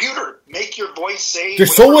 your computer, make your voice say. They're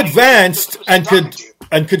so advanced and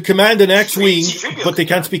could command an X-wing, but they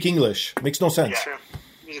can't speak English. Makes no sense. Yeah.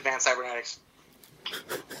 Use advanced cybernetics.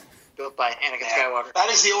 Built by Anakin Skywalker.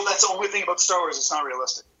 That's the only thing about Star Wars. It's not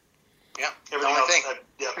realistic. Yeah, everything else.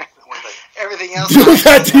 The only thing. Everything else.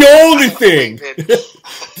 That's the only thing.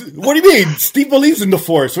 What do you mean? Steve believes in the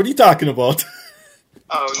Force. What are you talking about?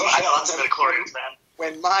 Oh, I know lots of midichlorians, man.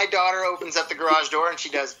 When my daughter opens up the garage door and she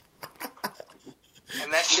does,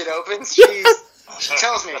 and that shit opens, she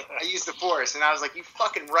tells me I used the Force, and I was like, "You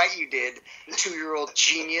fucking right, you did, 2-year-old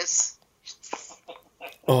genius."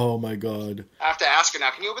 Oh my god! I have to ask her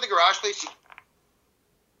now. Can you open the garage, please?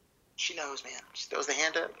 She knows, man. She throws the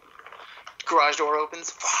hand up. Garage door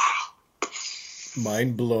opens.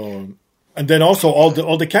 Mind blown. And then also all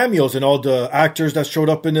the cameos and all the actors that showed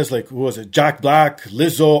up in this, like, who was it? Jack Black,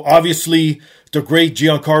 Lizzo, obviously the great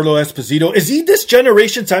Giancarlo Esposito. Is he this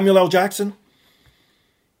generation Samuel L. Jackson?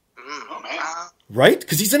 Oh, man. Right?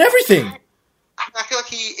 Because he's in everything. I feel like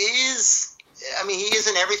he is. I mean, he is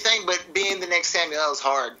in everything, but being the next Samuel L. is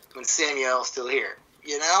hard when Samuel's still here.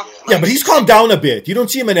 You know? Yeah, but he's calmed down a bit. You don't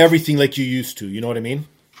see him in everything like you used to. You know what I mean?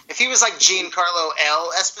 If he was like Giancarlo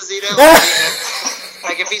L. Esposito,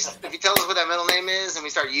 like if he tells us what that middle name is and we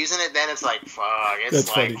start using it, then it's like, fuck. It's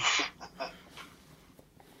That's like, funny.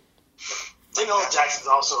 Samuel L. Jackson's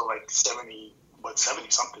also like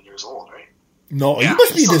 70-something years old, right? No, he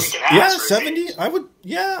must be this. Yeah, 70. I would.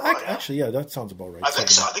 Yeah, actually, yeah, that sounds about right. I think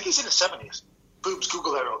so. I think he's in his 70s. Boobs,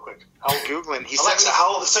 Google that real quick. I'll Googling. He's Alexa,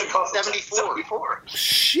 how old is Samuel? 74.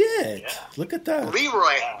 Shit! Yeah. Look at that.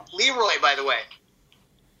 Leroy. Yeah. Leroy, by the way,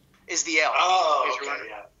 is the L. Oh, okay,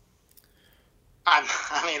 yeah.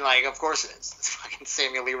 I mean, like, of course it is. It's fucking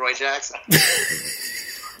Samuel Leroy Jackson.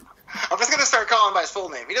 I'm just gonna start calling him by his full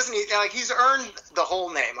name. He doesn't need, like, he's earned the whole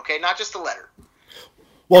name, okay, not just the letter.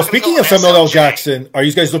 Well, speaking of Samuel L. Jackson, are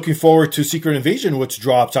you guys looking forward to Secret Invasion, which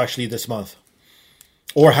drops actually this month?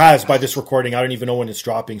 Or has by this recording? I don't even know when it's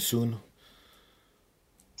dropping soon.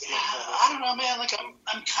 Yeah, I don't know, man. Like,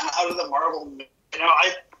 I'm kind of out of the Marvel. You know,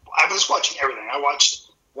 I was watching everything. I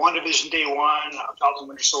watched WandaVision Day 1, Falcon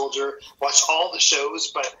Winter Soldier, watched all the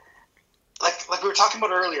shows, but like we were talking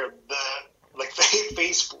about earlier,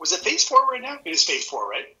 phase was it phase 4 right now? It is phase 4,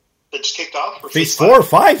 right? That just kicked off. Or phase 4 or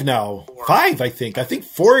 5 now? 5, I think. I think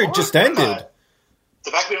 4 just ended.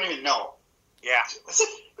 The fact we don't even know. Yeah. Was it?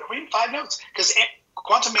 Are we in 5 notes? Because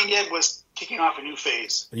Quantum Mania was kicking off a new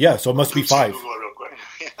phase. Yeah, so it must be 5. Google it real quick.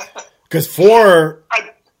 Because 4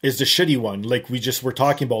 is the shitty one, like we just were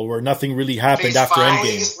talking about, where nothing really happened phase after 5.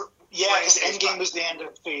 Endgame. Yeah, because Endgame was the end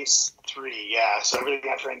of phase 3. Yeah, so everything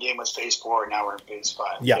after Endgame was phase 4. Now we're in phase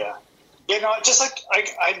 5. Yeah. Yeah, no, just like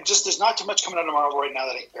I'm just there's not too much coming out of Marvel right now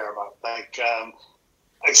that I care about. Like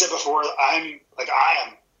I said before, I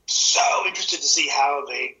am so interested to see how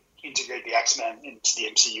they integrate the X-Men into the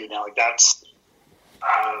MCU now. Like that's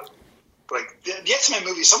like the X-Men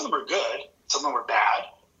movies. Some of them are good, some of them are bad.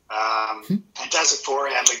 Fantastic Four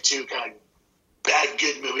had like 2 kind of bad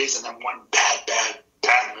good movies and then 1 bad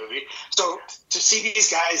movie. So to see these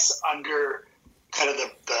guys under kind of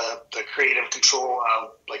the creative control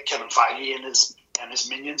of like Kevin Feige and his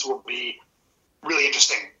minions will be really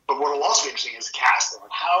interesting. But what will also be interesting is the casting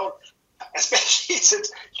and how, especially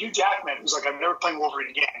since Hugh Jackman, who's like, I'm never playing Wolverine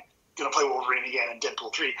again, going to play Wolverine again in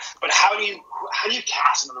Deadpool 3. But how do you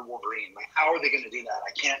cast another Wolverine? Like, how are they going to do that?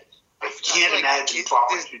 I can't imagine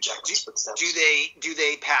following Hugh Jackman's footsteps. Do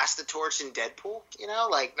they pass the torch in Deadpool? You know,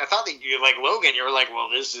 like I thought that you like Logan. You were like, well,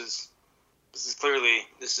 this is clearly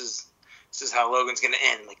this is how Logan's going to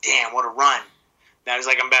end. Like, damn, what a run! Now he's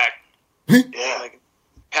like, I'm back. Yeah, like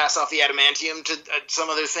pass off the adamantium to some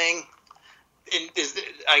other thing.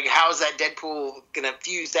 How is that Deadpool going to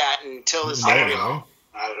fuse that until this? I don't know,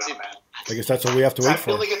 man. I guess that's what we have to wait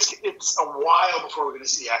for. I feel like it's a while before we're going to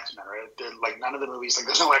see the X-Men, right? Like none of the movies, like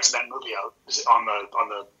there's no X-Men movie out on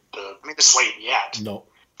the slate yet. No.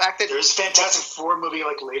 The fact that there's a Fantastic Four movie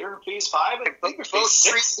like later in Phase 5, I think, or Phase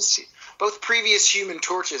 6. Both previous Human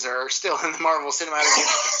Torches are still in the Marvel Cinematic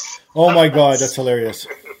Universe. Oh my god, that's hilarious.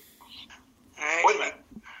 Right. Wait a minute.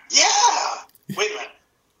 Yeah. Wait a minute.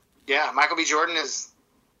 Yeah, Michael B. Jordan is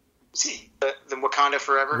he the Wakanda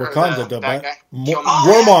Forever. Wakanda, the bad guy.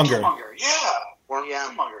 Warmonger. Yeah.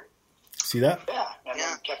 Warmonger. See that? Yeah. And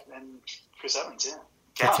then Captain Chris Evans, yeah.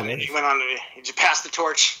 That's he went on to pass the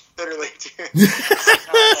torch, literally. I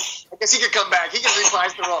guess he could come back. He can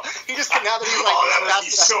reprise the role. He just now that he's like, that would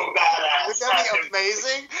be so badass. Would that be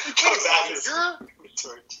amazing? Come back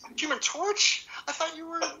You're Human Torch? I thought you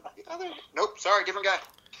were the other. Nope, sorry, different guy.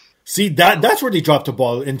 See, that's where they dropped the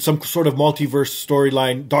ball in some sort of multiverse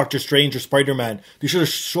storyline, Doctor Strange or Spider-Man. They should have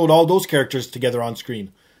showed all those characters together on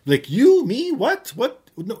screen. Like, you, me, what?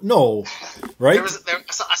 No. Right? I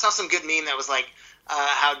saw some good meme that was like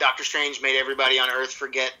how Doctor Strange made everybody on Earth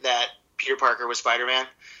forget that Peter Parker was Spider-Man.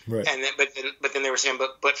 Right. And then, but then they were saying,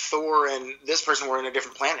 but Thor and this person were in a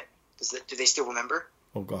different planet. Do they still remember?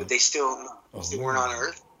 Oh, God. But they still weren't on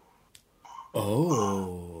Earth?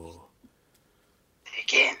 Oh.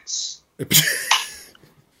 Begins.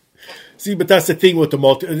 See, but that's the thing with the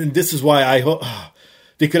and this is why I hope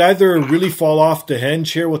they could either really fall off the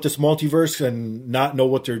hinge here with this multiverse and not know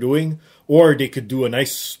what they're doing, or they could do a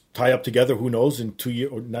nice tie up together. Who knows? In 2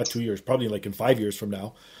 years, or not 2 years, probably like in 5 years from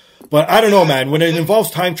now. But I don't know, man. When it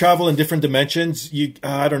involves time travel in different dimensions,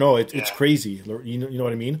 I don't know. It's crazy. You know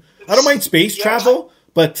what I mean? I don't mind space travel,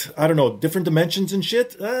 but I don't know, different dimensions and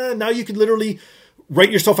shit. Now you could literally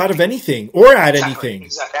write yourself out of anything or add anything.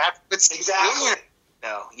 Exactly.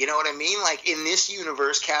 No, you know what I mean? Like, in this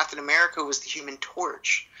universe, Captain America was the Human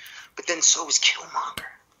Torch, but then so was Killmonger.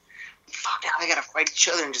 Fuck, now they gotta fight each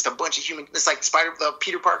other and just a bunch of human. It's like the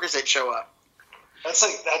Peter Parkers that show up. That's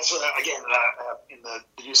again in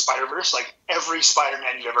the new Spider-Verse. Like, every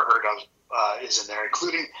Spider-Man you've ever heard of is in there,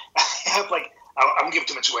 including I have like I won't give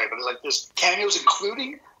too much away, but there's cameos,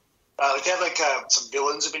 including they have some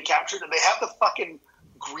villains have been captured, and they have the fucking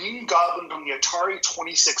Green Goblin from the Atari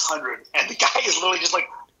 2600, and the guy is literally just like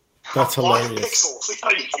that's hilarious. Pixels.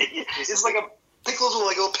 It's like a pixels with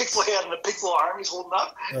like a little pixel head and a pixel arm he's holding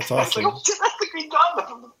up. That's awesome. It's like, that's the Green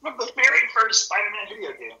Goblin from the very first Spider-Man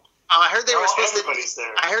video game. I heard they were supposed everybody's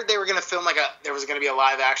there. I heard they were going to film there was going to be a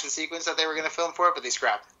live action sequence that they were going to film for it, but they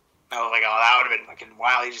scrapped it. I was like, that would have been fucking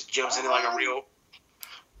wild. He just jumps into like a real.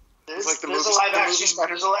 There's a live action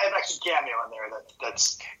cameo in there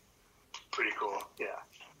that's pretty cool. Yeah.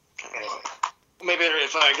 Anyway. Maybe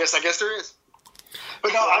I guess there is.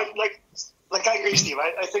 But no, I agree, Steve.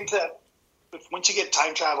 I think that once you get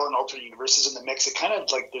time travel and alternate universes in the mix, it kind of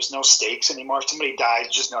like there's no stakes anymore. If somebody dies,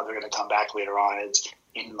 just know they're going to come back later on. It's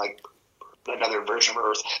in like another version of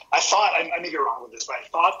Earth. I thought I may be wrong with this, but I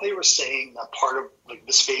thought they were saying that part of like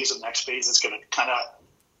this phase or the next phase is going to kind of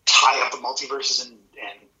tie up the multiverses and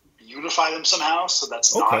unify them somehow. So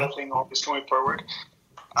that's not a thing always going forward.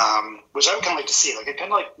 Which I would kind of like to see. Like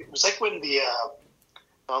it was like when the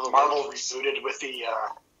Marvel rebooted with the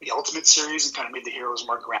Ultimate series and kind of made the heroes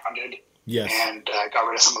more grounded. Yes. And got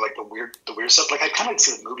rid of some of like the weird stuff. Like I kind of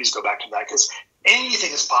see the movies go back to that because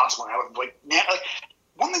anything is possible. And I would like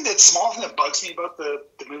one thing small thing that bugs me about the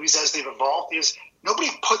movies as they've evolved is nobody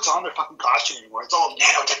puts on their fucking costume anymore. It's all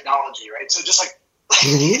nanotechnology, right? So just like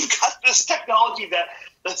you've got this technology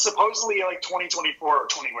that's supposedly like 2024 or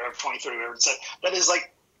 2030, whatever it said, that is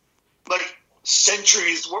like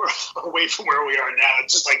centuries away from where we are now.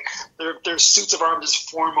 It's just like their suits of arms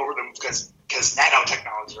just form over them because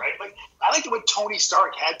nanotechnology, right? Like I like when Tony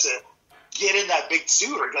Stark had to get in that big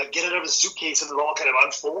suit or like get it out of his suitcase and it all kind of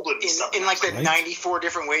unfolded and stuff. In like the 94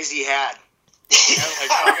 different ways he had.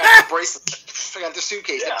 I got the bracelet. I got the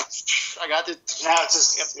suitcase. Yeah. I got the. Now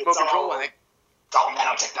it's control. I think it's all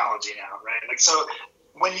nanotechnology now, right? Like so.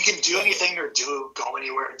 When you can do anything or go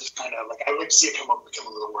anywhere, just kind of like I would like to see it become a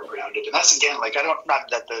little more grounded. And that's again like not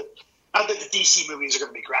that the DC movies are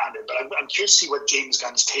going to be grounded, but I'm curious to see what James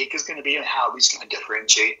Gunn's take is going to be and how he's going to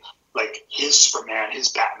differentiate like his Superman, his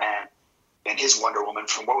Batman, and his Wonder Woman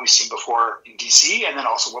from what we've seen before in DC, and then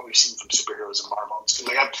also what we've seen from superheroes in Marvel.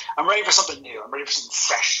 Like I'm ready for something new. I'm ready for something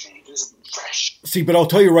fresh, man. This is fresh. See, but I'll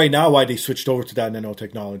tell you right now why they switched over to that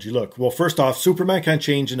nanotechnology. Look, well, first off, Superman can't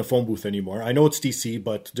change in a phone booth anymore. I know it's DC,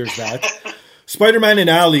 but there's that. Spider-Man in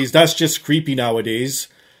alleys, that's just creepy nowadays.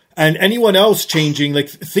 And anyone else changing, like,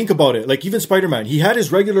 think about it. Like, even Spider-Man, he had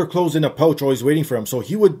his regular clothes in a pouch always waiting for him. So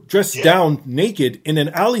he would dress down naked in an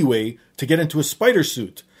alleyway to get into a spider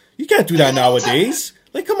suit. You can't do that nowadays.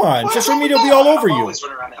 Like, come on, social media will be all over you.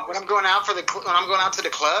 When I'm going out to the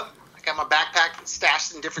club, I got my backpack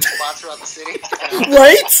stashed in different spots throughout the city.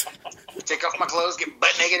 Right? Take off my clothes, get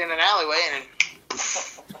butt naked in an alleyway, and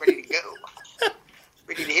then ready to go.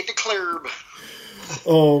 Ready to hit the club.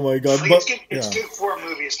 Oh my God! Like, it's good for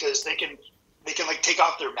movies because they can like take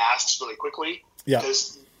off their masks really quickly. Yeah.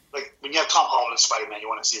 Because like when you have Tom Holland as Spider-Man, you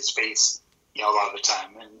want to see his face, a lot of the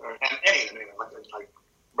time, and any of them, like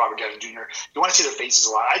Robert Downey Jr. You want to see their faces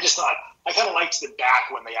a lot. I just thought I kind of liked the back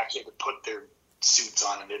when they actually had to put their suits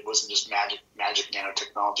on and it wasn't just magic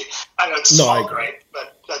nanotechnology. I know it's small, right?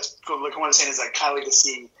 But that's what I'm saying is I kind of like to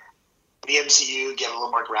see the MCU get a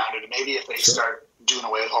little more grounded, and maybe if they start doing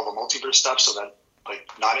away with all the multiverse stuff, so that like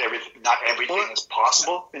not everything is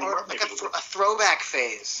possible anymore. Or like a throwback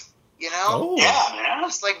phase. You know? Oh. Yeah, man.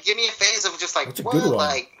 Just like give me a phase of just like That's a what, good one.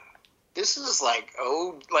 like this is like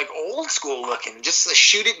old school looking. Just a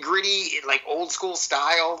shoot it gritty, like old school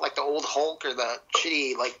style, like the old Hulk or the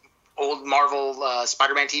shitty like old Marvel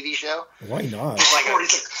Spider-Man TV show. Why not? Just like, where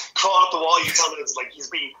he's like crawling up the wall, you can tell that it's like he's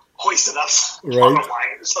being hoisted up Right. on a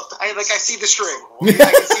line or something. I see the string. I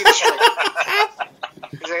can see the string.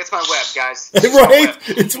 He's like, it's my web, guys. It's my Right?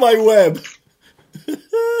 web. It's my web.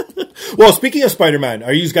 Well, speaking of Spider-Man,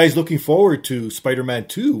 are you guys looking forward to Spider-Man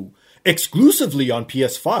 2 exclusively on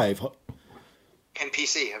PS5? And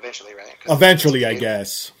PC eventually, right? 'Cause Eventually, I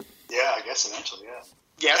guess. Yeah, I guess eventually, yeah.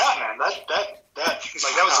 Yes. Yeah, man, that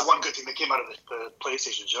was the one good thing that came out of the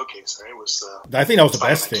PlayStation Showcase, right? Was I think that was the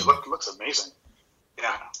best thing. Looks amazing.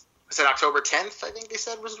 Yeah. Was it October 10th, I think they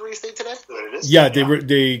said was the release date today? But it is. Yeah,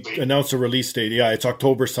 they announced a release date. Yeah, it's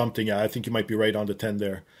October something. Yeah, I think you might be right on the 10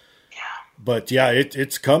 there. Yeah. But yeah,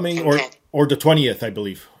 it's coming, 10-10. or the 20th, I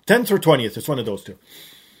believe. 10th or 20th. It's one of those two.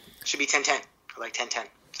 Should be 10-10. I like 10-10.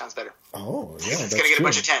 Sounds better. Oh, yeah, It's that's going to get true. a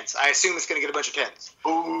bunch of 10s. I assume it's going to get a bunch of 10s.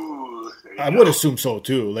 Ooh. there you I go. would assume so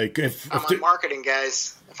too. Like if I'm on marketing,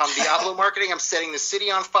 guys. If I'm Diablo marketing, I'm setting the city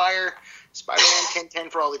on fire. Spider-Man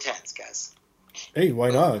 10-10 for all the 10s, guys. hey, why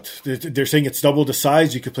not? They're saying it's double the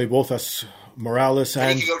size. You could play both as Morales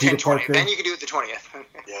Then and you could go Peter 10-20. Parker. Then you could do it the 20th.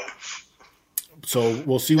 Yeah. So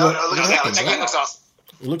we'll see No, what no, look at happens. that. That game looks awesome.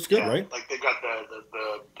 It looks good, Yeah, right? Like they've got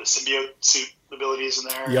the symbiote suit abilities in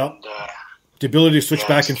there. Yep. And, The ability to switch Yeah,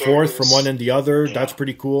 back and forth characters. from one and the other. Yeah. That's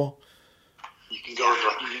pretty cool. you can go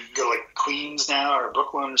to like Queens now or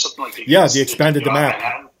Brooklyn or something like that. Yeah, they expanded the map.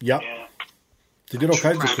 Manhattan. Yep. Yeah. They did all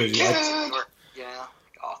kinds of Right. crazy. Yeah. You know,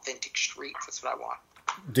 authentic streets. That's what I want.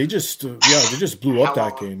 They just blew up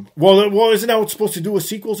that game. Well, isn't that what's supposed to do with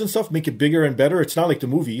sequels and stuff? Make it bigger and better. It's not like the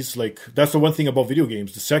movies. Like that's the one thing about video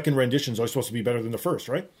games. The second renditions are supposed to be better than the first,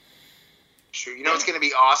 right? Sure. You know what's going to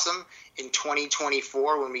be awesome in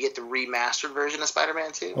 2024 when we get the remastered version of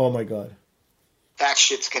Spider-Man 2? Oh my god. That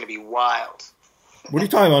shit's going to be wild. What are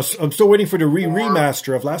you talking about? I'm still waiting for the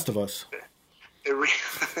remaster of Last of Us. The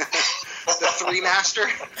 3-master?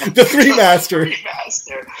 The 3-master.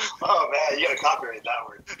 Remaster. Oh man, you gotta copyright that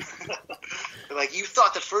word. They're like, you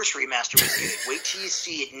thought the first remaster was good. Wait till you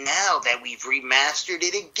see it now that we've remastered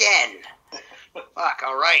it again. Fuck,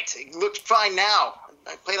 all right. It looks fine now.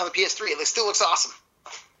 I played on the PS3. It still looks awesome.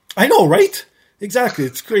 I know, right? Exactly.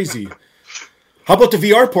 It's crazy. How about the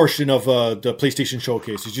VR portion of the PlayStation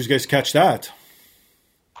Showcase? Did you guys catch that?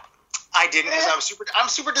 I didn't because I'm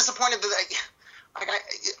super disappointed that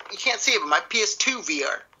you can't see it, but my PS2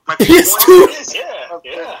 VR. My PS2? It is,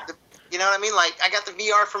 yeah. You know what I mean? Like, I got the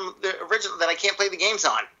VR from the original that I can't play the games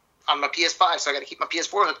on my PS5, so I got to keep my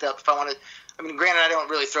PS4 hooked up if I want to. I mean, granted, I don't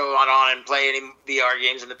really throw it on and play any VR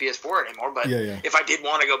games in the PS4 anymore, but if I did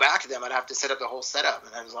want to go back to them, I'd have to set up the whole setup.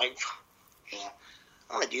 And I was like, yeah,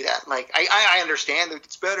 I want to do that. Like, I understand that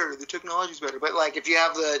it's better, the technology's better, but like, if you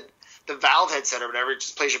have the Valve headset or whatever, it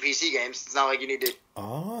just plays your PC games. It's not like you need to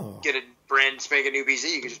get a brand spanking new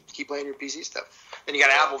PC. You can just keep playing your PC stuff. Then you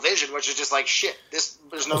got Apple Vision, which is just like shit. It's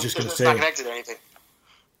not connected to anything.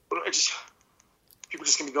 People are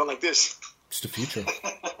just gonna be going like this. It's the future.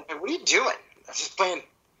 Like, what are you doing? I'm just playing.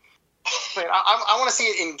 I want to see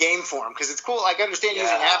it in game form because it's cool. Like, I understand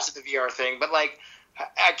using apps at the VR thing, but like,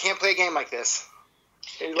 I can't play a game like this.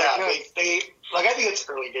 Yeah, I think it's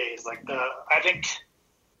early days. Like I think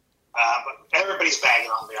everybody's bagging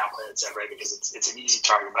on the Apple headset, right? Because it's an easy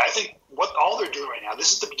target. But I think what all they're doing right now,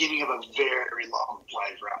 this is the beginning of a very long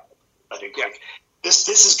life for Apple. I think like this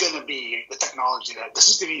is going to be the technology this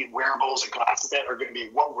is going to be wearables and glasses that are going to be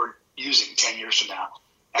what we're using 10 years from now.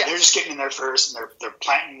 And they're just getting in there first, and they're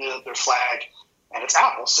planting their flag, and it's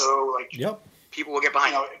Apple. So like, people will get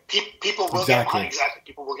behind it. People will get behind it. Exactly,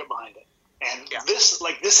 people will get behind it. And this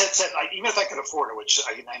headset, even if I could afford it, which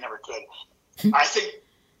I never could, I think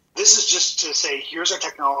this is just to say, here's our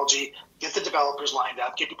technology, get the developers lined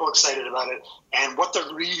up, get people excited about it, and what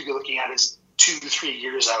they're really looking at is 2 to 3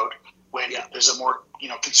 years out when there's a more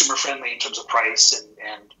consumer friendly in terms of price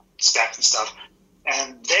and specs and stuff.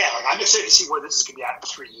 And I'm excited to see where this is going to be at in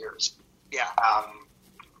 3 years. Yeah.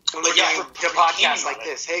 We're doing the podcast like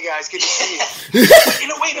this. Hey guys, good to see you.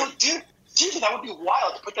 Dude. Seriously, that would be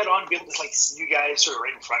wild to put that on and be able to see you guys sort of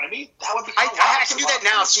right in front of me. That would be I can do that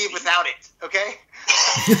now, Steve, without it. Okay.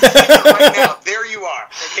 Right now, there you are.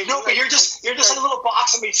 Okay, no, but you're just in a little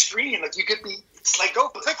box on my screen. Like you could be. It's like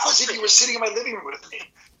as if you were sitting in my living room with me.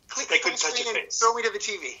 They couldn't touch your face. Throw me to the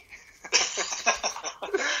TV.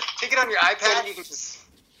 Take it on your iPad. You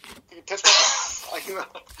can touch my.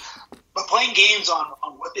 But playing games on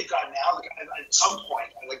what they've got now, at some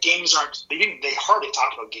point, games aren't. They hardly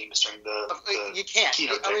talked about games during the you can't.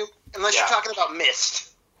 keynote. Unless you're talking about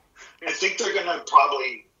Myst. I think they're going to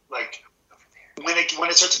probably, like, when it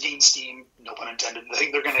starts to gain steam, no pun intended, I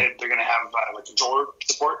think they're gonna have like controller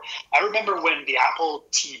support. I remember when the Apple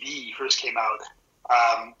TV first came out,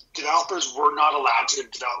 developers were not allowed to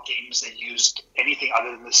develop games that used anything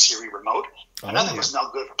other than the Siri remote. And nothing was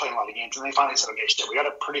not good for playing a lot of games. And they finally said, okay, shit, we got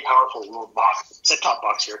a pretty powerful little set-top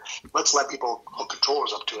box here. Let's let people hook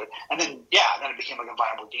controllers up to it. And then it became like a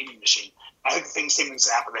viable gaming machine. I think the same thing's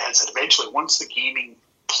happened with the headset. Eventually, once the gaming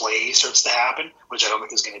play starts to happen, which I don't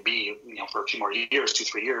think is going to be, for a few more years,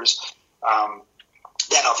 2-3 years,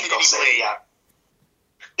 then I think they'll say,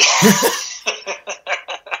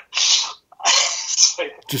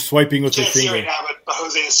 Just swiping with his finger. Right now, but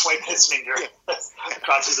Jose is swiping his finger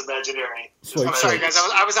across his imaginary. Sorry, guys,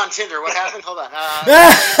 I was on Tinder. What happened? Hold on.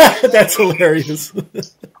 That's hilarious.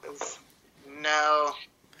 No.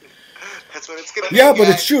 That's what it's going to be. Yeah, but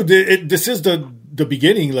it's true. This is the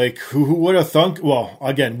beginning. Like, who would have thunk? Well,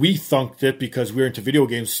 again, we thunked it because we're into video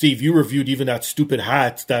games. Steve, you reviewed even that stupid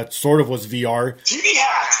hat that sort of was VR. TV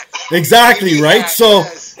hat! Exactly, TV right? hat, So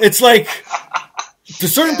yes. it's like, to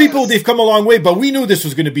certain people, they've come a long way, but we knew this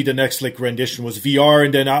was going to be the next rendition was VR,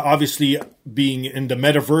 and then obviously being in the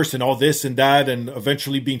metaverse and all this and that, and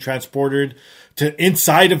eventually being transported to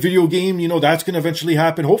inside a video game. That's going to eventually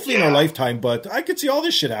happen, hopefully in our lifetime, but I could see all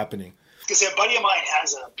this shit happening. Because a buddy of mine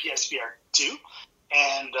has a PSVR 2,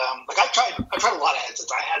 and I've tried a lot of headsets.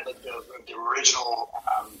 I had the original,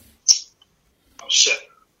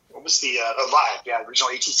 what was the Vive? Yeah, the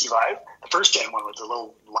original HTC Vive, the first gen one with the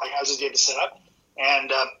little lighthouses you had to set up.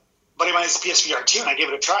 And buddy of mine has the PSVR 2, and I gave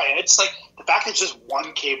it a try. And it's like the fact that it's just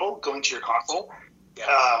one cable going to your console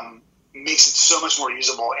makes it so much more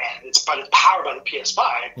usable, and it's powered by the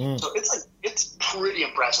PS5. So it's pretty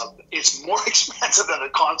impressive. It's more expensive than the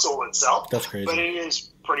console itself. That's crazy, but it is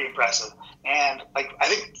pretty impressive. And I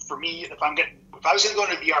think for me, if I was going to go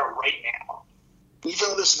into VR right now, even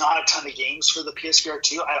though there's not a ton of games for the PSVR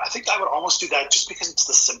 2, I think I would almost do that just because it's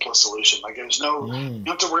the simplest solution. Like there's no you don't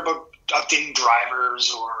have to worry about updating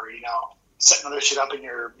drivers or setting other shit up in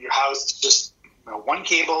your house. Just one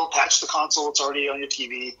cable, attach the console. It's already on your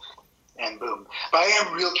TV. And boom. But I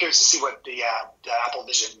am real curious to see what the Apple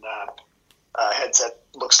Vision headset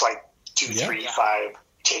looks like 2, 3, 5,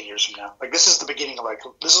 10 years from now. Like this is the beginning of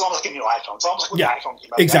this is almost like a new iPhone. It's almost like when the iPhone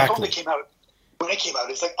came out. Exactly. The iPhone when it came out,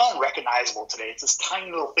 it's like unrecognizable today. It's this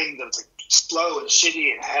tiny little thing that's like slow and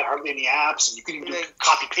shitty and had hardly any apps, and you couldn't even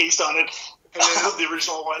copy paste on it. The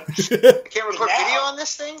original one. I can't record video on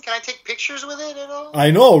this thing. Can I take pictures with it at all? I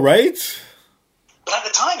know, right? But at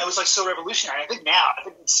the time, it was so revolutionary. I think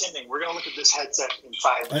it's the same thing. We're going to look at this headset in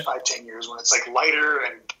 5-10 years when it's lighter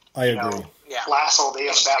and I agree. Lasts all day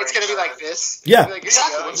on the battery. It's going to be like this. Yeah,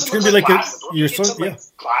 exactly. It's going to be like glasses. Your glasses.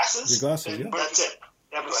 Your glasses. Yeah. That's it.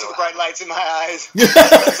 You see the bright lights in my eyes.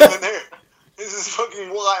 This is fucking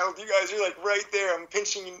wild. You guys are right there. I'm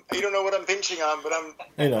pinching. You don't know what I'm pinching on, but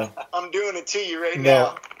I'm doing it to you right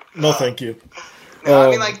now. No, thank you. No, I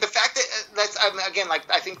mean, the fact that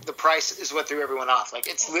I think the price is what threw everyone off.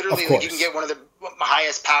 It's literally you can get one of the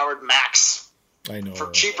highest powered Macs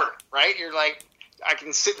for cheaper, right? You're I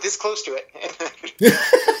can sit this close to it.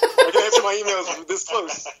 I can answer my emails this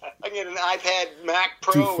close. I can get an iPad Mac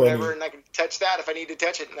Pro or whatever, and I can touch that if I need to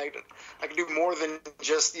touch it. And I can do more than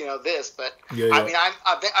just this. But I mean,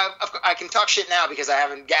 I can talk shit now because I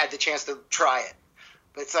haven't had the chance to try it.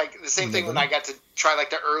 But it's the same thing when I got to try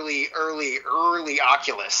the early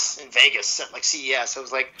Oculus in Vegas at CES. I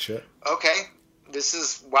was okay, this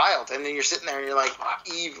is wild. And then you're sitting there and you're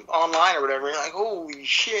Eve Online or whatever. And you're holy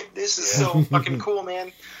shit, this is so fucking cool,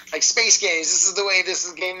 man. Space games, this is the way this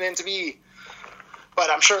is game meant to be. But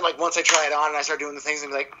I'm sure once I try it on and I start doing the things,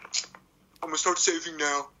 I'm I'm gonna start saving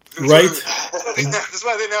now. Right. That's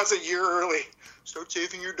why they announced a year early. Start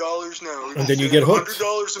saving your dollars now. And then you get hooked.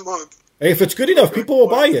 $100 a month. Hey, if it's good enough, people will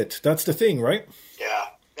buy it. That's the thing, right? Yeah.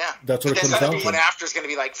 That's what it comes down to. One after is going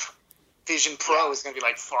to be Vision Pro is going to be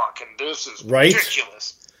fucking, this is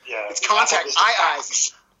ridiculous. Yeah. It's contact,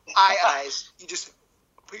 eyes. You just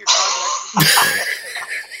put your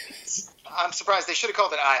contacts. I'm surprised they should have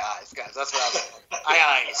called it eyes, guys. That's what I was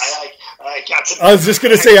saying. Aye, Captain. I was just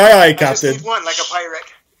going to say aye, Captain. I just need one, like a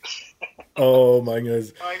pirate. Oh, my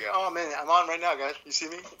goodness. Oh, man, I'm on right now, guys. You see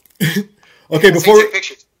me? Okay, take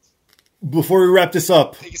pictures. Before we wrap this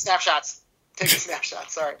up. Take snapshots.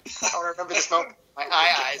 Sorry. I want to remember this moment. My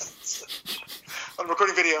eyes. I'm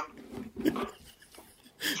recording video.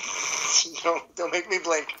 Don't make me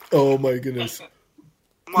blink. Oh, my goodness.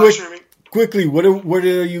 Mushrooming. Quickly, what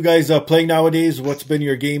are you guys playing nowadays? What's been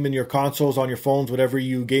your game in your consoles, on your phones, whatever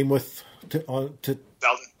you game with? Zelda.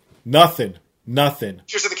 Nothing. Nothing.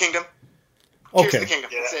 Tears of the Kingdom. Okay. Tears of the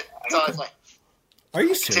Kingdom. Yeah. That's it. That's all I play. Are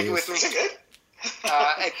you Take it with serious? me. Is it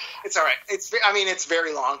good? It's all right. It's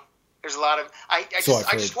very long. There's a lot of. I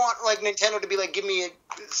just want like Nintendo to be like, give me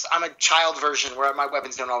I'm a child version where my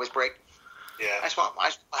weapons don't always break. Yeah. I just want.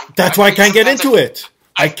 That's why I can't get into it.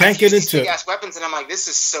 I can't get into big ass weapons, and I'm like, this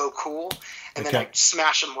is so cool. And then I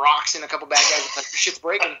smash some rocks in a couple bad guys. It's like, this shit's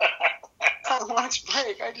breaking. I don't want it to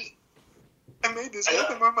break. I made this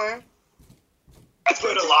weapon on my own. I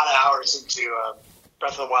put a lot of hours into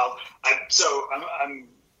Breath of the Wild. I'm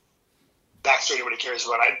backstory nobody cares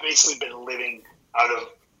about. I've basically been living out of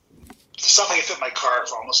stuff I can fit in my car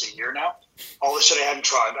for almost a year now. All the shit I had in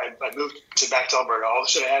Toronto, I moved back to Alberta. All the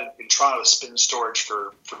shit I had in Toronto has been in storage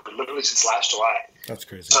for literally since last July. That's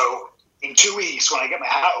crazy. So in 2 weeks, when I get my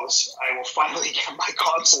house, I will finally get my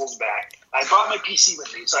consoles back. I brought my PC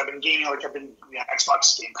with me, so I've been gaming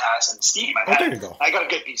Xbox Game Pass and Steam. There you go. I got a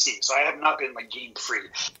good PC, so I have not been game free.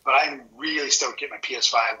 But I'm really stoked to get my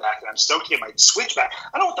PS5 back, and I'm stoked to get my Switch back.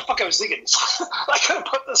 I don't know what the fuck I was thinking. I could have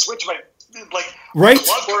put the Switch in my right?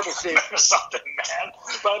 club or something, man.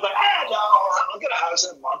 But I was like, no, I'll get a house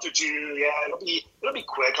in a month or two. Yeah, it'll be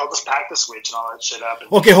quick. I'll just pack the Switch and all that shit up. And,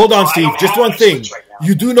 Okay, hold on, Steve. Just one thing. Right,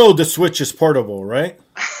 you do know the Switch is portable, right?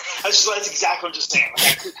 That's exactly what I'm just saying.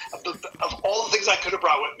 Of all the things I could have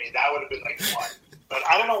brought with me, that would have been one. But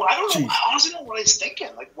I don't know. I honestly don't know what I was thinking.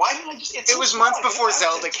 Why didn't I just? It was months before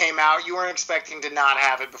Zelda came out. You weren't expecting to not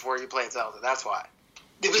have it before you played Zelda. That's why.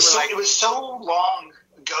 It was so long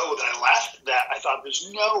ago that I left that I thought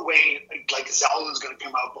there's no way Zelda's going to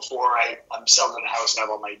come out before I'm selling the house and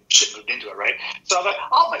have all my shit moved into it, right? So I thought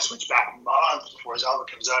I'll my Switch back a month before Zelda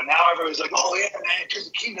comes out. Now everybody's like, oh yeah, man, Tears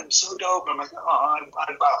of the Kingdom's so dope. And I'm like,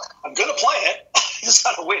 I'm going to play it. I just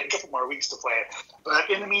got to wait a couple more weeks to play it. But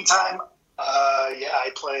in the meantime,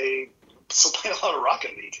 I still play a lot of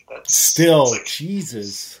Rocket League.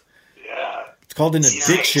 Jesus. Yeah. It's called an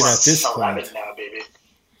addiction at this point. Now, baby.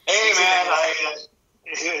 Hey man,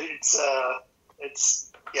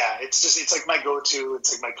 it's like my go-to.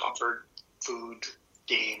 It's like my comfort food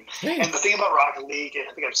game. Hey. And the thing about Rocket League, and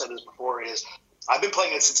I think I've said this before, is I've been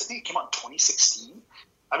playing it since I think it came out in 2016.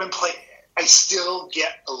 I still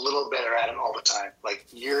get a little better at it all the time. Like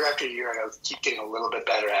year after year, I keep getting a little bit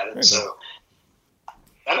better at it. So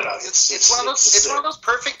I don't know. It's one of those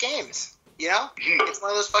perfect games. You know, it's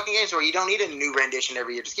one of those fucking games where you don't need a new rendition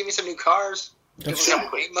every year. Just give me some new cars. Give me some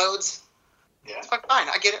great modes. Yeah. It's fucking fine.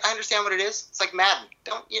 I get it. I understand what it is. It's like Madden.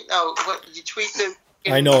 Don't you know what you tweak the?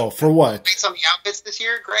 I know for what. Based on the outfits this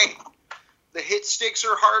year, great. The hit sticks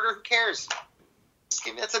are harder. Who cares? Just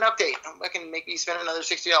give me that's an update. I can make me spend another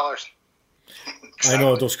 $60. I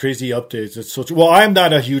know those crazy updates. It's so true. Well, I'm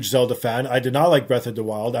not a huge Zelda fan. I did not like Breath of the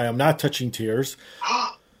Wild. I am not touching Tears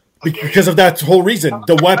because of that whole reason.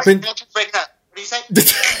 The weapon. Break that. What do you say?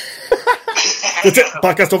 That's it.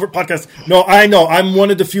 Podcast over. Podcast. No, I know. I'm one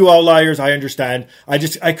of the few outliers. I understand.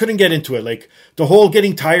 I couldn't get into it. Like the whole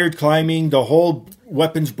getting tired climbing, the whole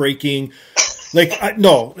weapons breaking. Like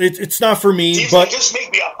no, it's not for me. But just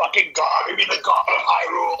make me a fucking god. Give me the god of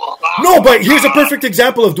Hyrule. No, but here's a perfect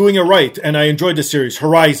example of doing it right, and I enjoyed the series.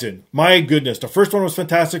 Horizon. My goodness, the first one was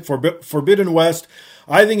fantastic. Forbidden West.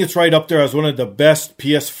 I think it's right up there as one of the best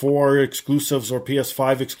PS4 exclusives or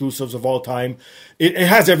PS5 exclusives of all time. It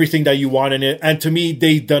has everything that you want in it, and to me,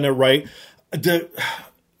 they've done it right.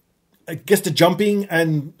 I guess the jumping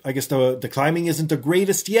and I guess the climbing isn't the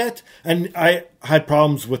greatest yet, and I had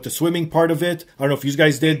problems with the swimming part of it. I don't know if you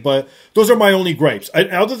guys did, but those are my only gripes.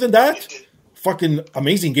 Other than that, fucking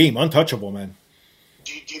amazing game, untouchable, man.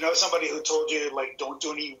 Do you know somebody who told you don't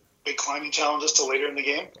do any big climbing challenges till later in the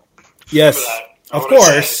game? Yes. Of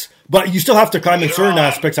course, but you still have to climb in certain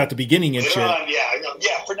aspects at the beginning and shit.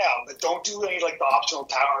 Yeah, for now. But don't do any the optional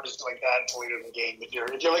towers like that until later in the game. If you're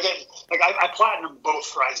I platinum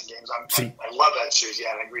both Horizon games. I love that series. Yeah,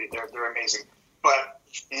 I agree. They're amazing. But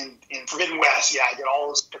in Forbidden West, I get all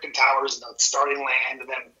those freaking towers and the starting land, and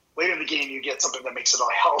then later in the game you get something that makes it a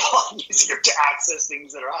hell of a lot easier to access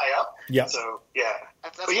things that are high up. Yeah. So yeah,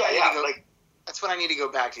 that's what I need to go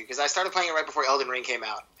back to because I started playing it right before Elden Ring came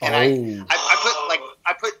out, and I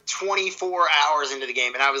put 24 hours into the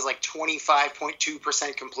game, and I was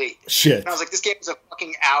 25.2% complete. Shit! And I was like, this game is a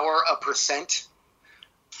fucking hour a percent.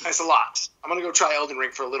 That's a lot. I'm gonna go try Elden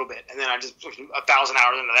Ring for a little bit, and then I just 1,000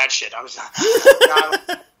 hours into that shit. I was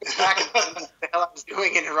back at what the hell I was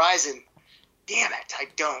doing in Horizon. Damn it! I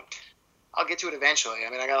don't. I'll get to it eventually.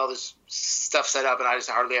 I mean, I got all this stuff set up, and I just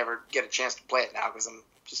hardly ever get a chance to play it now because I'm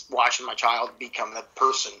just watching my child become that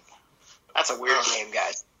person. That's a weird game,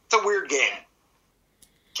 guys. It's a weird game.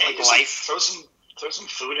 Can't you life. throw some throw some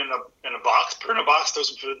food in a box, put her in a box, throw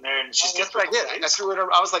some food in there, and she's that's what I did. I threw it.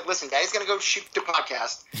 I was like, "Listen, Daddy's gonna go shoot the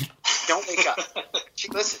podcast. Don't wake up." She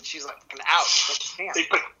listened. She's like, "Out." So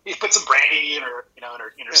you put some brandy in her,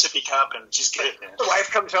 in her sippy cup, and she's good. Man. The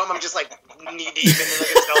wife comes home. I'm just like knee deep in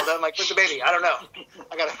the Zelda. I'm like, "Where's the baby?" I don't know.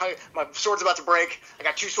 My sword's about to break. I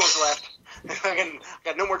got 2 swords left. I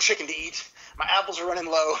got no more chicken to eat. My apples are running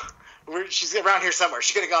low. She's around here somewhere.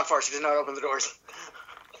 She could have gone far. She does not open the doors.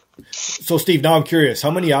 So, Steve, now I'm curious.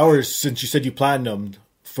 How many hours, since you said you platinumed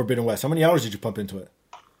Forbidden West, how many hours did you pump into it?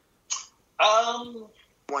 100.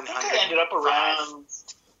 I ended up around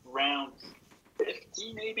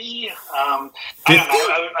 50, maybe. I don't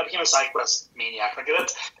know. I became a side quest maniac. Like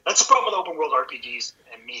that's the problem with open world RPGs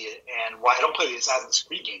and me, and why I don't play the Assassin's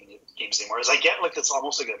Creed games anymore. Is I get like it's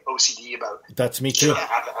almost like an OCD about. That's me too.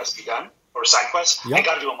 That has to be done. Or side quests, yep. I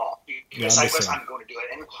got to do them all. Side quests, I'm going to do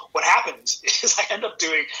it. And what happens is I end up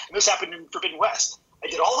doing, and this happened in Forbidden West. I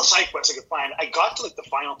did all the side quests I could find. I got to like the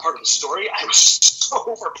final part of the story. I was so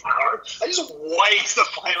overpowered. I just wiped the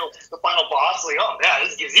final boss. Like, oh yeah,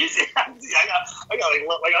 this is easy. I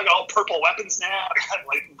got all purple weapons now. I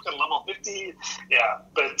got level 50. Yeah,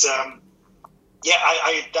 but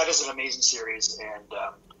I that is an amazing series, and.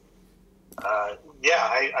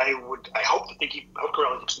 I hope that hope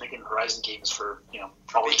Corelli keeps making Horizon games for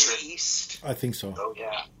all East. I think so. Oh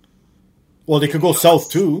yeah. Well, they could go south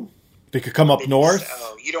too. They could come up north.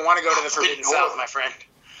 Oh, you don't want to go to the Forbidden South, my friend.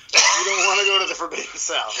 You don't want to go to the Forbidden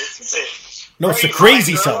South. It's the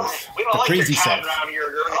crazy south. We don't the like crazy your south. around here,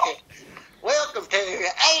 girl. Welcome to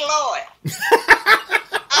Hey Lloyd.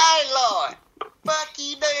 Hey Lloyd. Fuck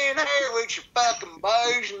you doing here with your fucking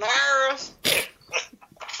bows and arrows.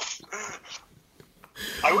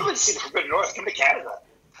 I would like to see the Forbidden North. Come to Canada.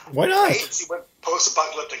 Why not? Right? See what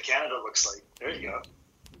post-apocalyptic Canada looks like. There you go.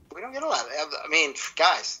 We don't get a lot. I mean,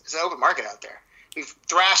 guys, there's an open market out there. We've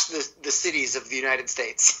thrashed the cities of the United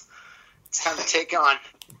States. It's time to take on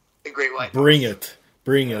the Great White. Bring it.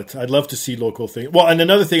 I'd love to see local things. Well, and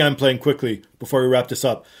another thing I'm playing quickly before we wrap this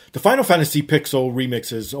up. The Final Fantasy Pixel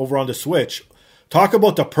remixes over on the Switch. Talk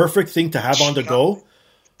about the perfect thing to have on the go.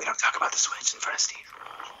 We don't talk about the Switch in front of Steve.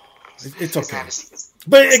 It's okay.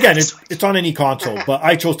 But again, it's on any console. But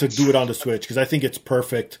I chose to do it on the Switch because I think it's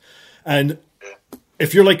perfect. And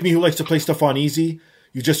if you're like me who likes to play stuff on easy,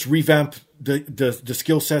 you just revamp the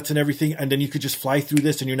skill sets and everything, and then you could just fly through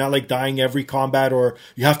this, and you're not like dying every combat, or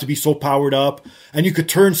you have to be so powered up. And you could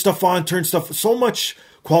turn stuff on, so much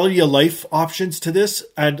quality of life options to this,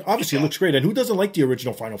 and obviously it looks great. And who doesn't like the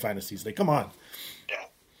original Final Fantasies? Like, come on. Yeah,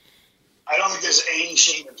 I don't think there's any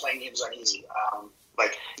shame in playing games on easy.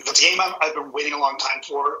 Like, if it's a game I've been waiting a long time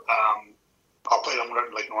for, I'll play them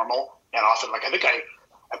like normal. And often, like, I think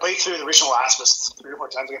I played through the original Last of Us 3 or 4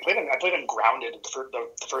 times. Like, I played on Grounded, the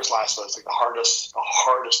first Last of Us, like the hardest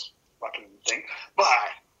fucking thing. But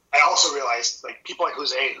I also realized, like, people like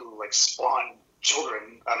Jose who like spawn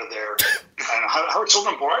children out of their. I don't know how are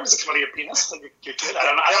children born? Does it come out of your penis? Like your kid? I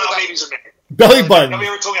don't know how babies are made. Belly button. Nobody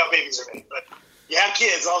ever told me how babies are made. But you have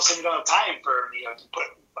kids, all of a sudden you don't have time for to put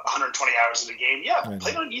 120 hours in the game. Yeah,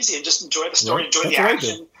 play it on easy and just enjoy the story, enjoy the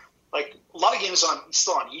action. Like a lot of games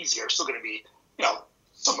still on easy are still going to be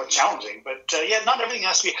somewhat challenging. But not everything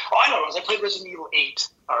has to be. Oh, I know. I played Resident Evil 8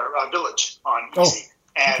 or Village on easy,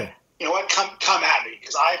 and you know what? Come at me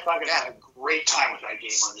because I fucking had a great time with that game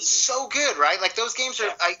on easy. So good, right? Like those games are.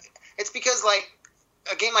 It's because like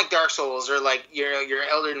a game like Dark Souls or like your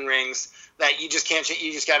Elden Rings that you just can't.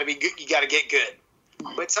 You just got to be good. You got to get good.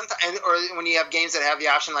 But sometimes, or when you have games that have the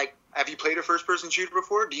option, like, have you played a first-person shooter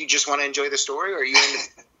before? Do you just want to enjoy the story, or are you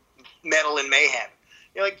into metal and mayhem?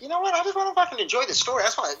 You're like, you know what? I just want to fucking enjoy the story.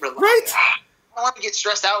 That's what I really right. I don't want to get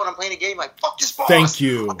stressed out when I'm playing a game. Like, fuck this boss. Thank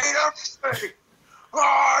you. I hate everything.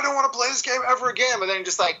 I don't want to play this game ever again. But then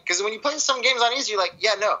just like, because when you play some games on easy, you're like,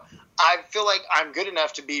 yeah, no, I feel like I'm good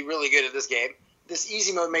enough to be really good at this game. This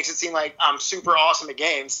easy mode makes it seem like I'm super awesome at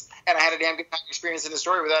games, and I had a damn good experience in the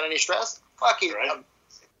story without any stress. Fuck you. Right.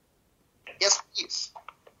 Yes, please.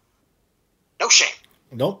 No shame.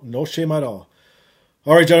 No shame at all.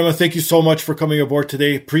 All right, gentlemen, thank you so much for coming aboard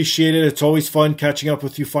today. Appreciate it. It's always fun catching up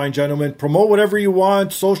with you fine gentlemen. Promote whatever you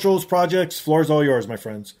want, socials, projects. Floor's all yours, my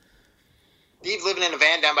friends. Steve living in a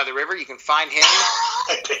van down by the river. You can find him.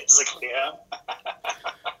 I basically am.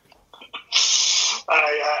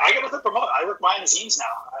 I got to promote. I work behind the scenes now.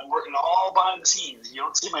 I'm working all behind the scenes. You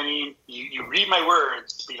don't see my name. You read my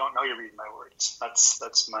words, but you don't know you're reading my words. That's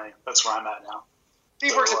where I'm at now.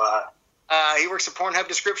 He works at Pornhub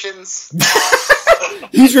descriptions.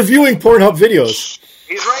 He's reviewing Pornhub videos.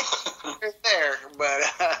 He's right there, but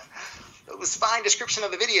it was fine description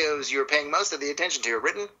of the videos you were paying most of the attention to,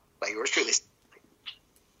 written by yours truly.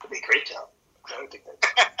 That'd be a great job. I would think that.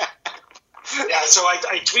 Yeah, so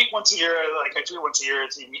I tweet once a year. And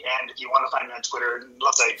if you want to find me on Twitter,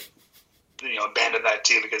 unless I, abandon that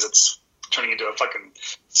too because it's turning into a fucking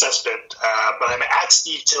cesspit. But I'm at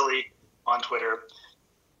Steve Tilley on Twitter.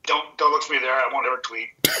 Don't look for me there. I won't ever tweet.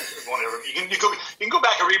 You can go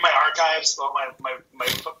back and read my archives, all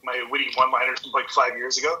my witty one-liners from like 5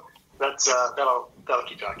 years ago. That'll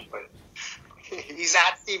keep you occupied. He's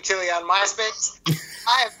at Steve Tilley on MySpace.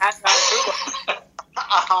 I am at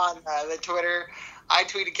Don on the Twitter. I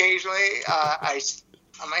tweet occasionally.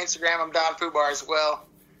 On my Instagram, I'm Don Fubar as well.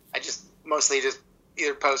 I just mostly just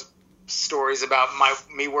either post stories about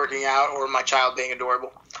me working out or my child being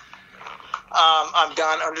adorable. I'm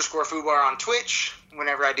Don_Fubar on Twitch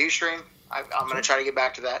whenever I do stream. I'm going to try to get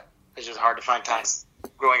back to that. It's just hard to find time.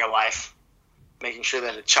 Growing a life, making sure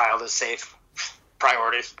that a child is safe.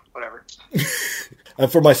 Priorities, whatever.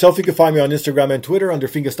 And for myself, you can find me on Instagram and Twitter under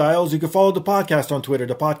Fingerstyles. You can follow the podcast on Twitter,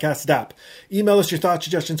 the Podcast DAP. Email us your thoughts,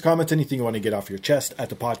 suggestions, comments, anything you want to get off your chest at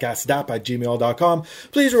thepodcastdap@gmail.com.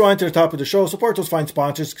 Please rewind to the top of the show. Support those fine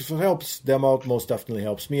sponsors because it helps them out. Most definitely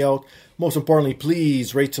helps me out. Most importantly,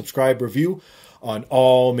 please rate, subscribe, review on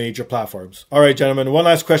all major platforms. All right, gentlemen, one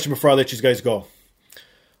last question before I let you guys go.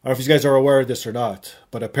 I don't know if you guys are aware of this or not,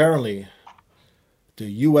 but apparently the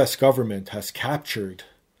U.S. government has captured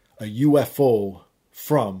a UFO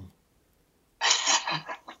from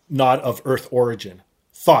not of Earth origin.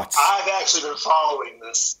 Thoughts? I've actually been following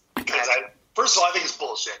this because first of all, I think it's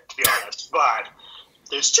bullshit, to be honest. But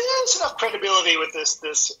there's just enough credibility with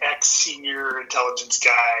this ex-senior intelligence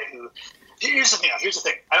guy who. Here's the thing.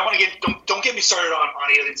 I don't want to don't get me started on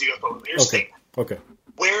aliens, UFOs. Here's the thing. Okay.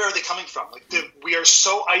 Where are they coming from? We are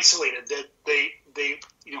so isolated that they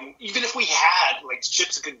even if we had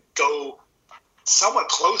ships that could go somewhat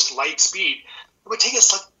close to light speed, it would take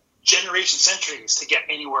us centuries to get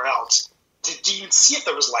anywhere else to even see if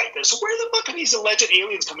there was life there. So where the fuck are these alleged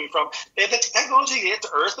aliens coming from? They have the technology to get to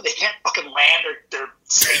Earth, but they can't fucking land their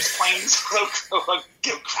space planes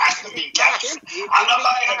crashing and being captured. I'm not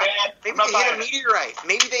buying it, man. Maybe they hit a meteorite.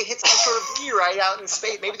 Maybe they hit some sort of meteorite out in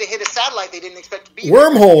space. Maybe they hit a satellite they didn't expect to be.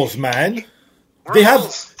 Wormholes, man. They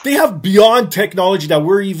have beyond technology that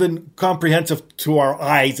we're even comprehensive to our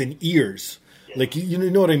eyes and ears. Yeah. You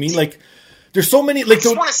know what I mean? There's so many. I just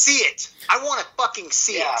want to see it. I want to fucking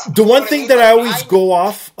see it. The one thing that I always go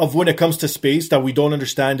off of when it comes to space that we don't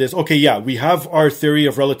understand is, okay, yeah, we have our theory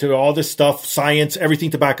of relativity, all this stuff, science, everything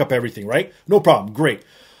to back up everything, right? No problem. Great.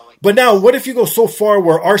 But now, what if you go so far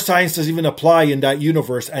where our science doesn't even apply in that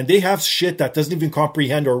universe and they have shit that doesn't even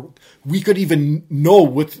comprehend or we could even know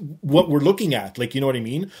with what we're looking at? You know what I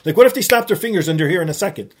mean? What if they snap their fingers and they're here in a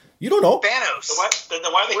second? You don't know. Thanos. Then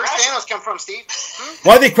why are they crashing? Where's Thanos come from, Steve?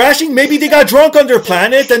 Why are they crashing? Maybe they got drunk on their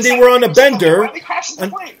planet and they were on a bender why are they crashing the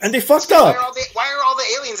planes? And they fucked up. Why are all the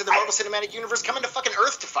aliens in the Marvel Cinematic Universe coming to fucking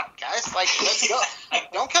Earth to fight, guys? Let's go.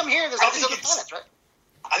 Don't come here. There's all these other planets, right?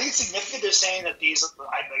 I think it's significant they're saying that these,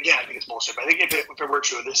 I think it's bullshit, but I think if it were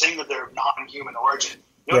true, they're saying that they're non-human origin.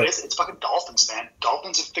 You know what it is? It's fucking dolphins, man.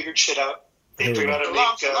 Dolphins have figured shit out. They figured out how to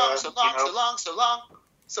make,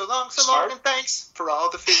 so long, and thanks for all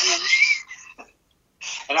the fish.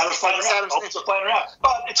 And now they're flying around. Dolphins are flying around.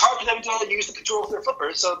 But it's hard for them to use the control of their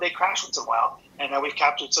flippers, so they crash once in a while. And now we've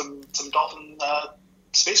captured some dolphin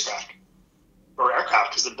spacecraft. Or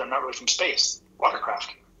aircraft, because they're not really from space.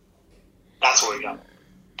 Watercraft. That's what we got.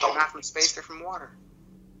 They're not from space, they're from water.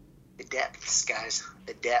 The depths, guys.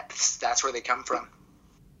 The depths. That's where they come from.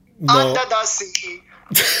 No. Under the sea.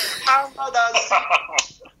 Under the sea.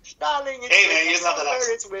 Darling,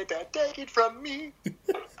 it's winter. Take it from me.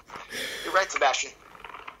 You're right, Sebastian.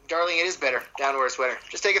 Darling, it is better. Down where it's wetter.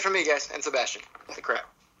 Just take it from me, guys. And Sebastian. The crab.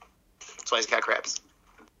 That's why he's got crabs.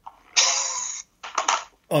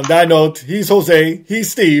 On that note, he's Jose. He's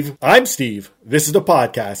Steve. I'm Steve. This is the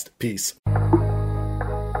podcast. Peace.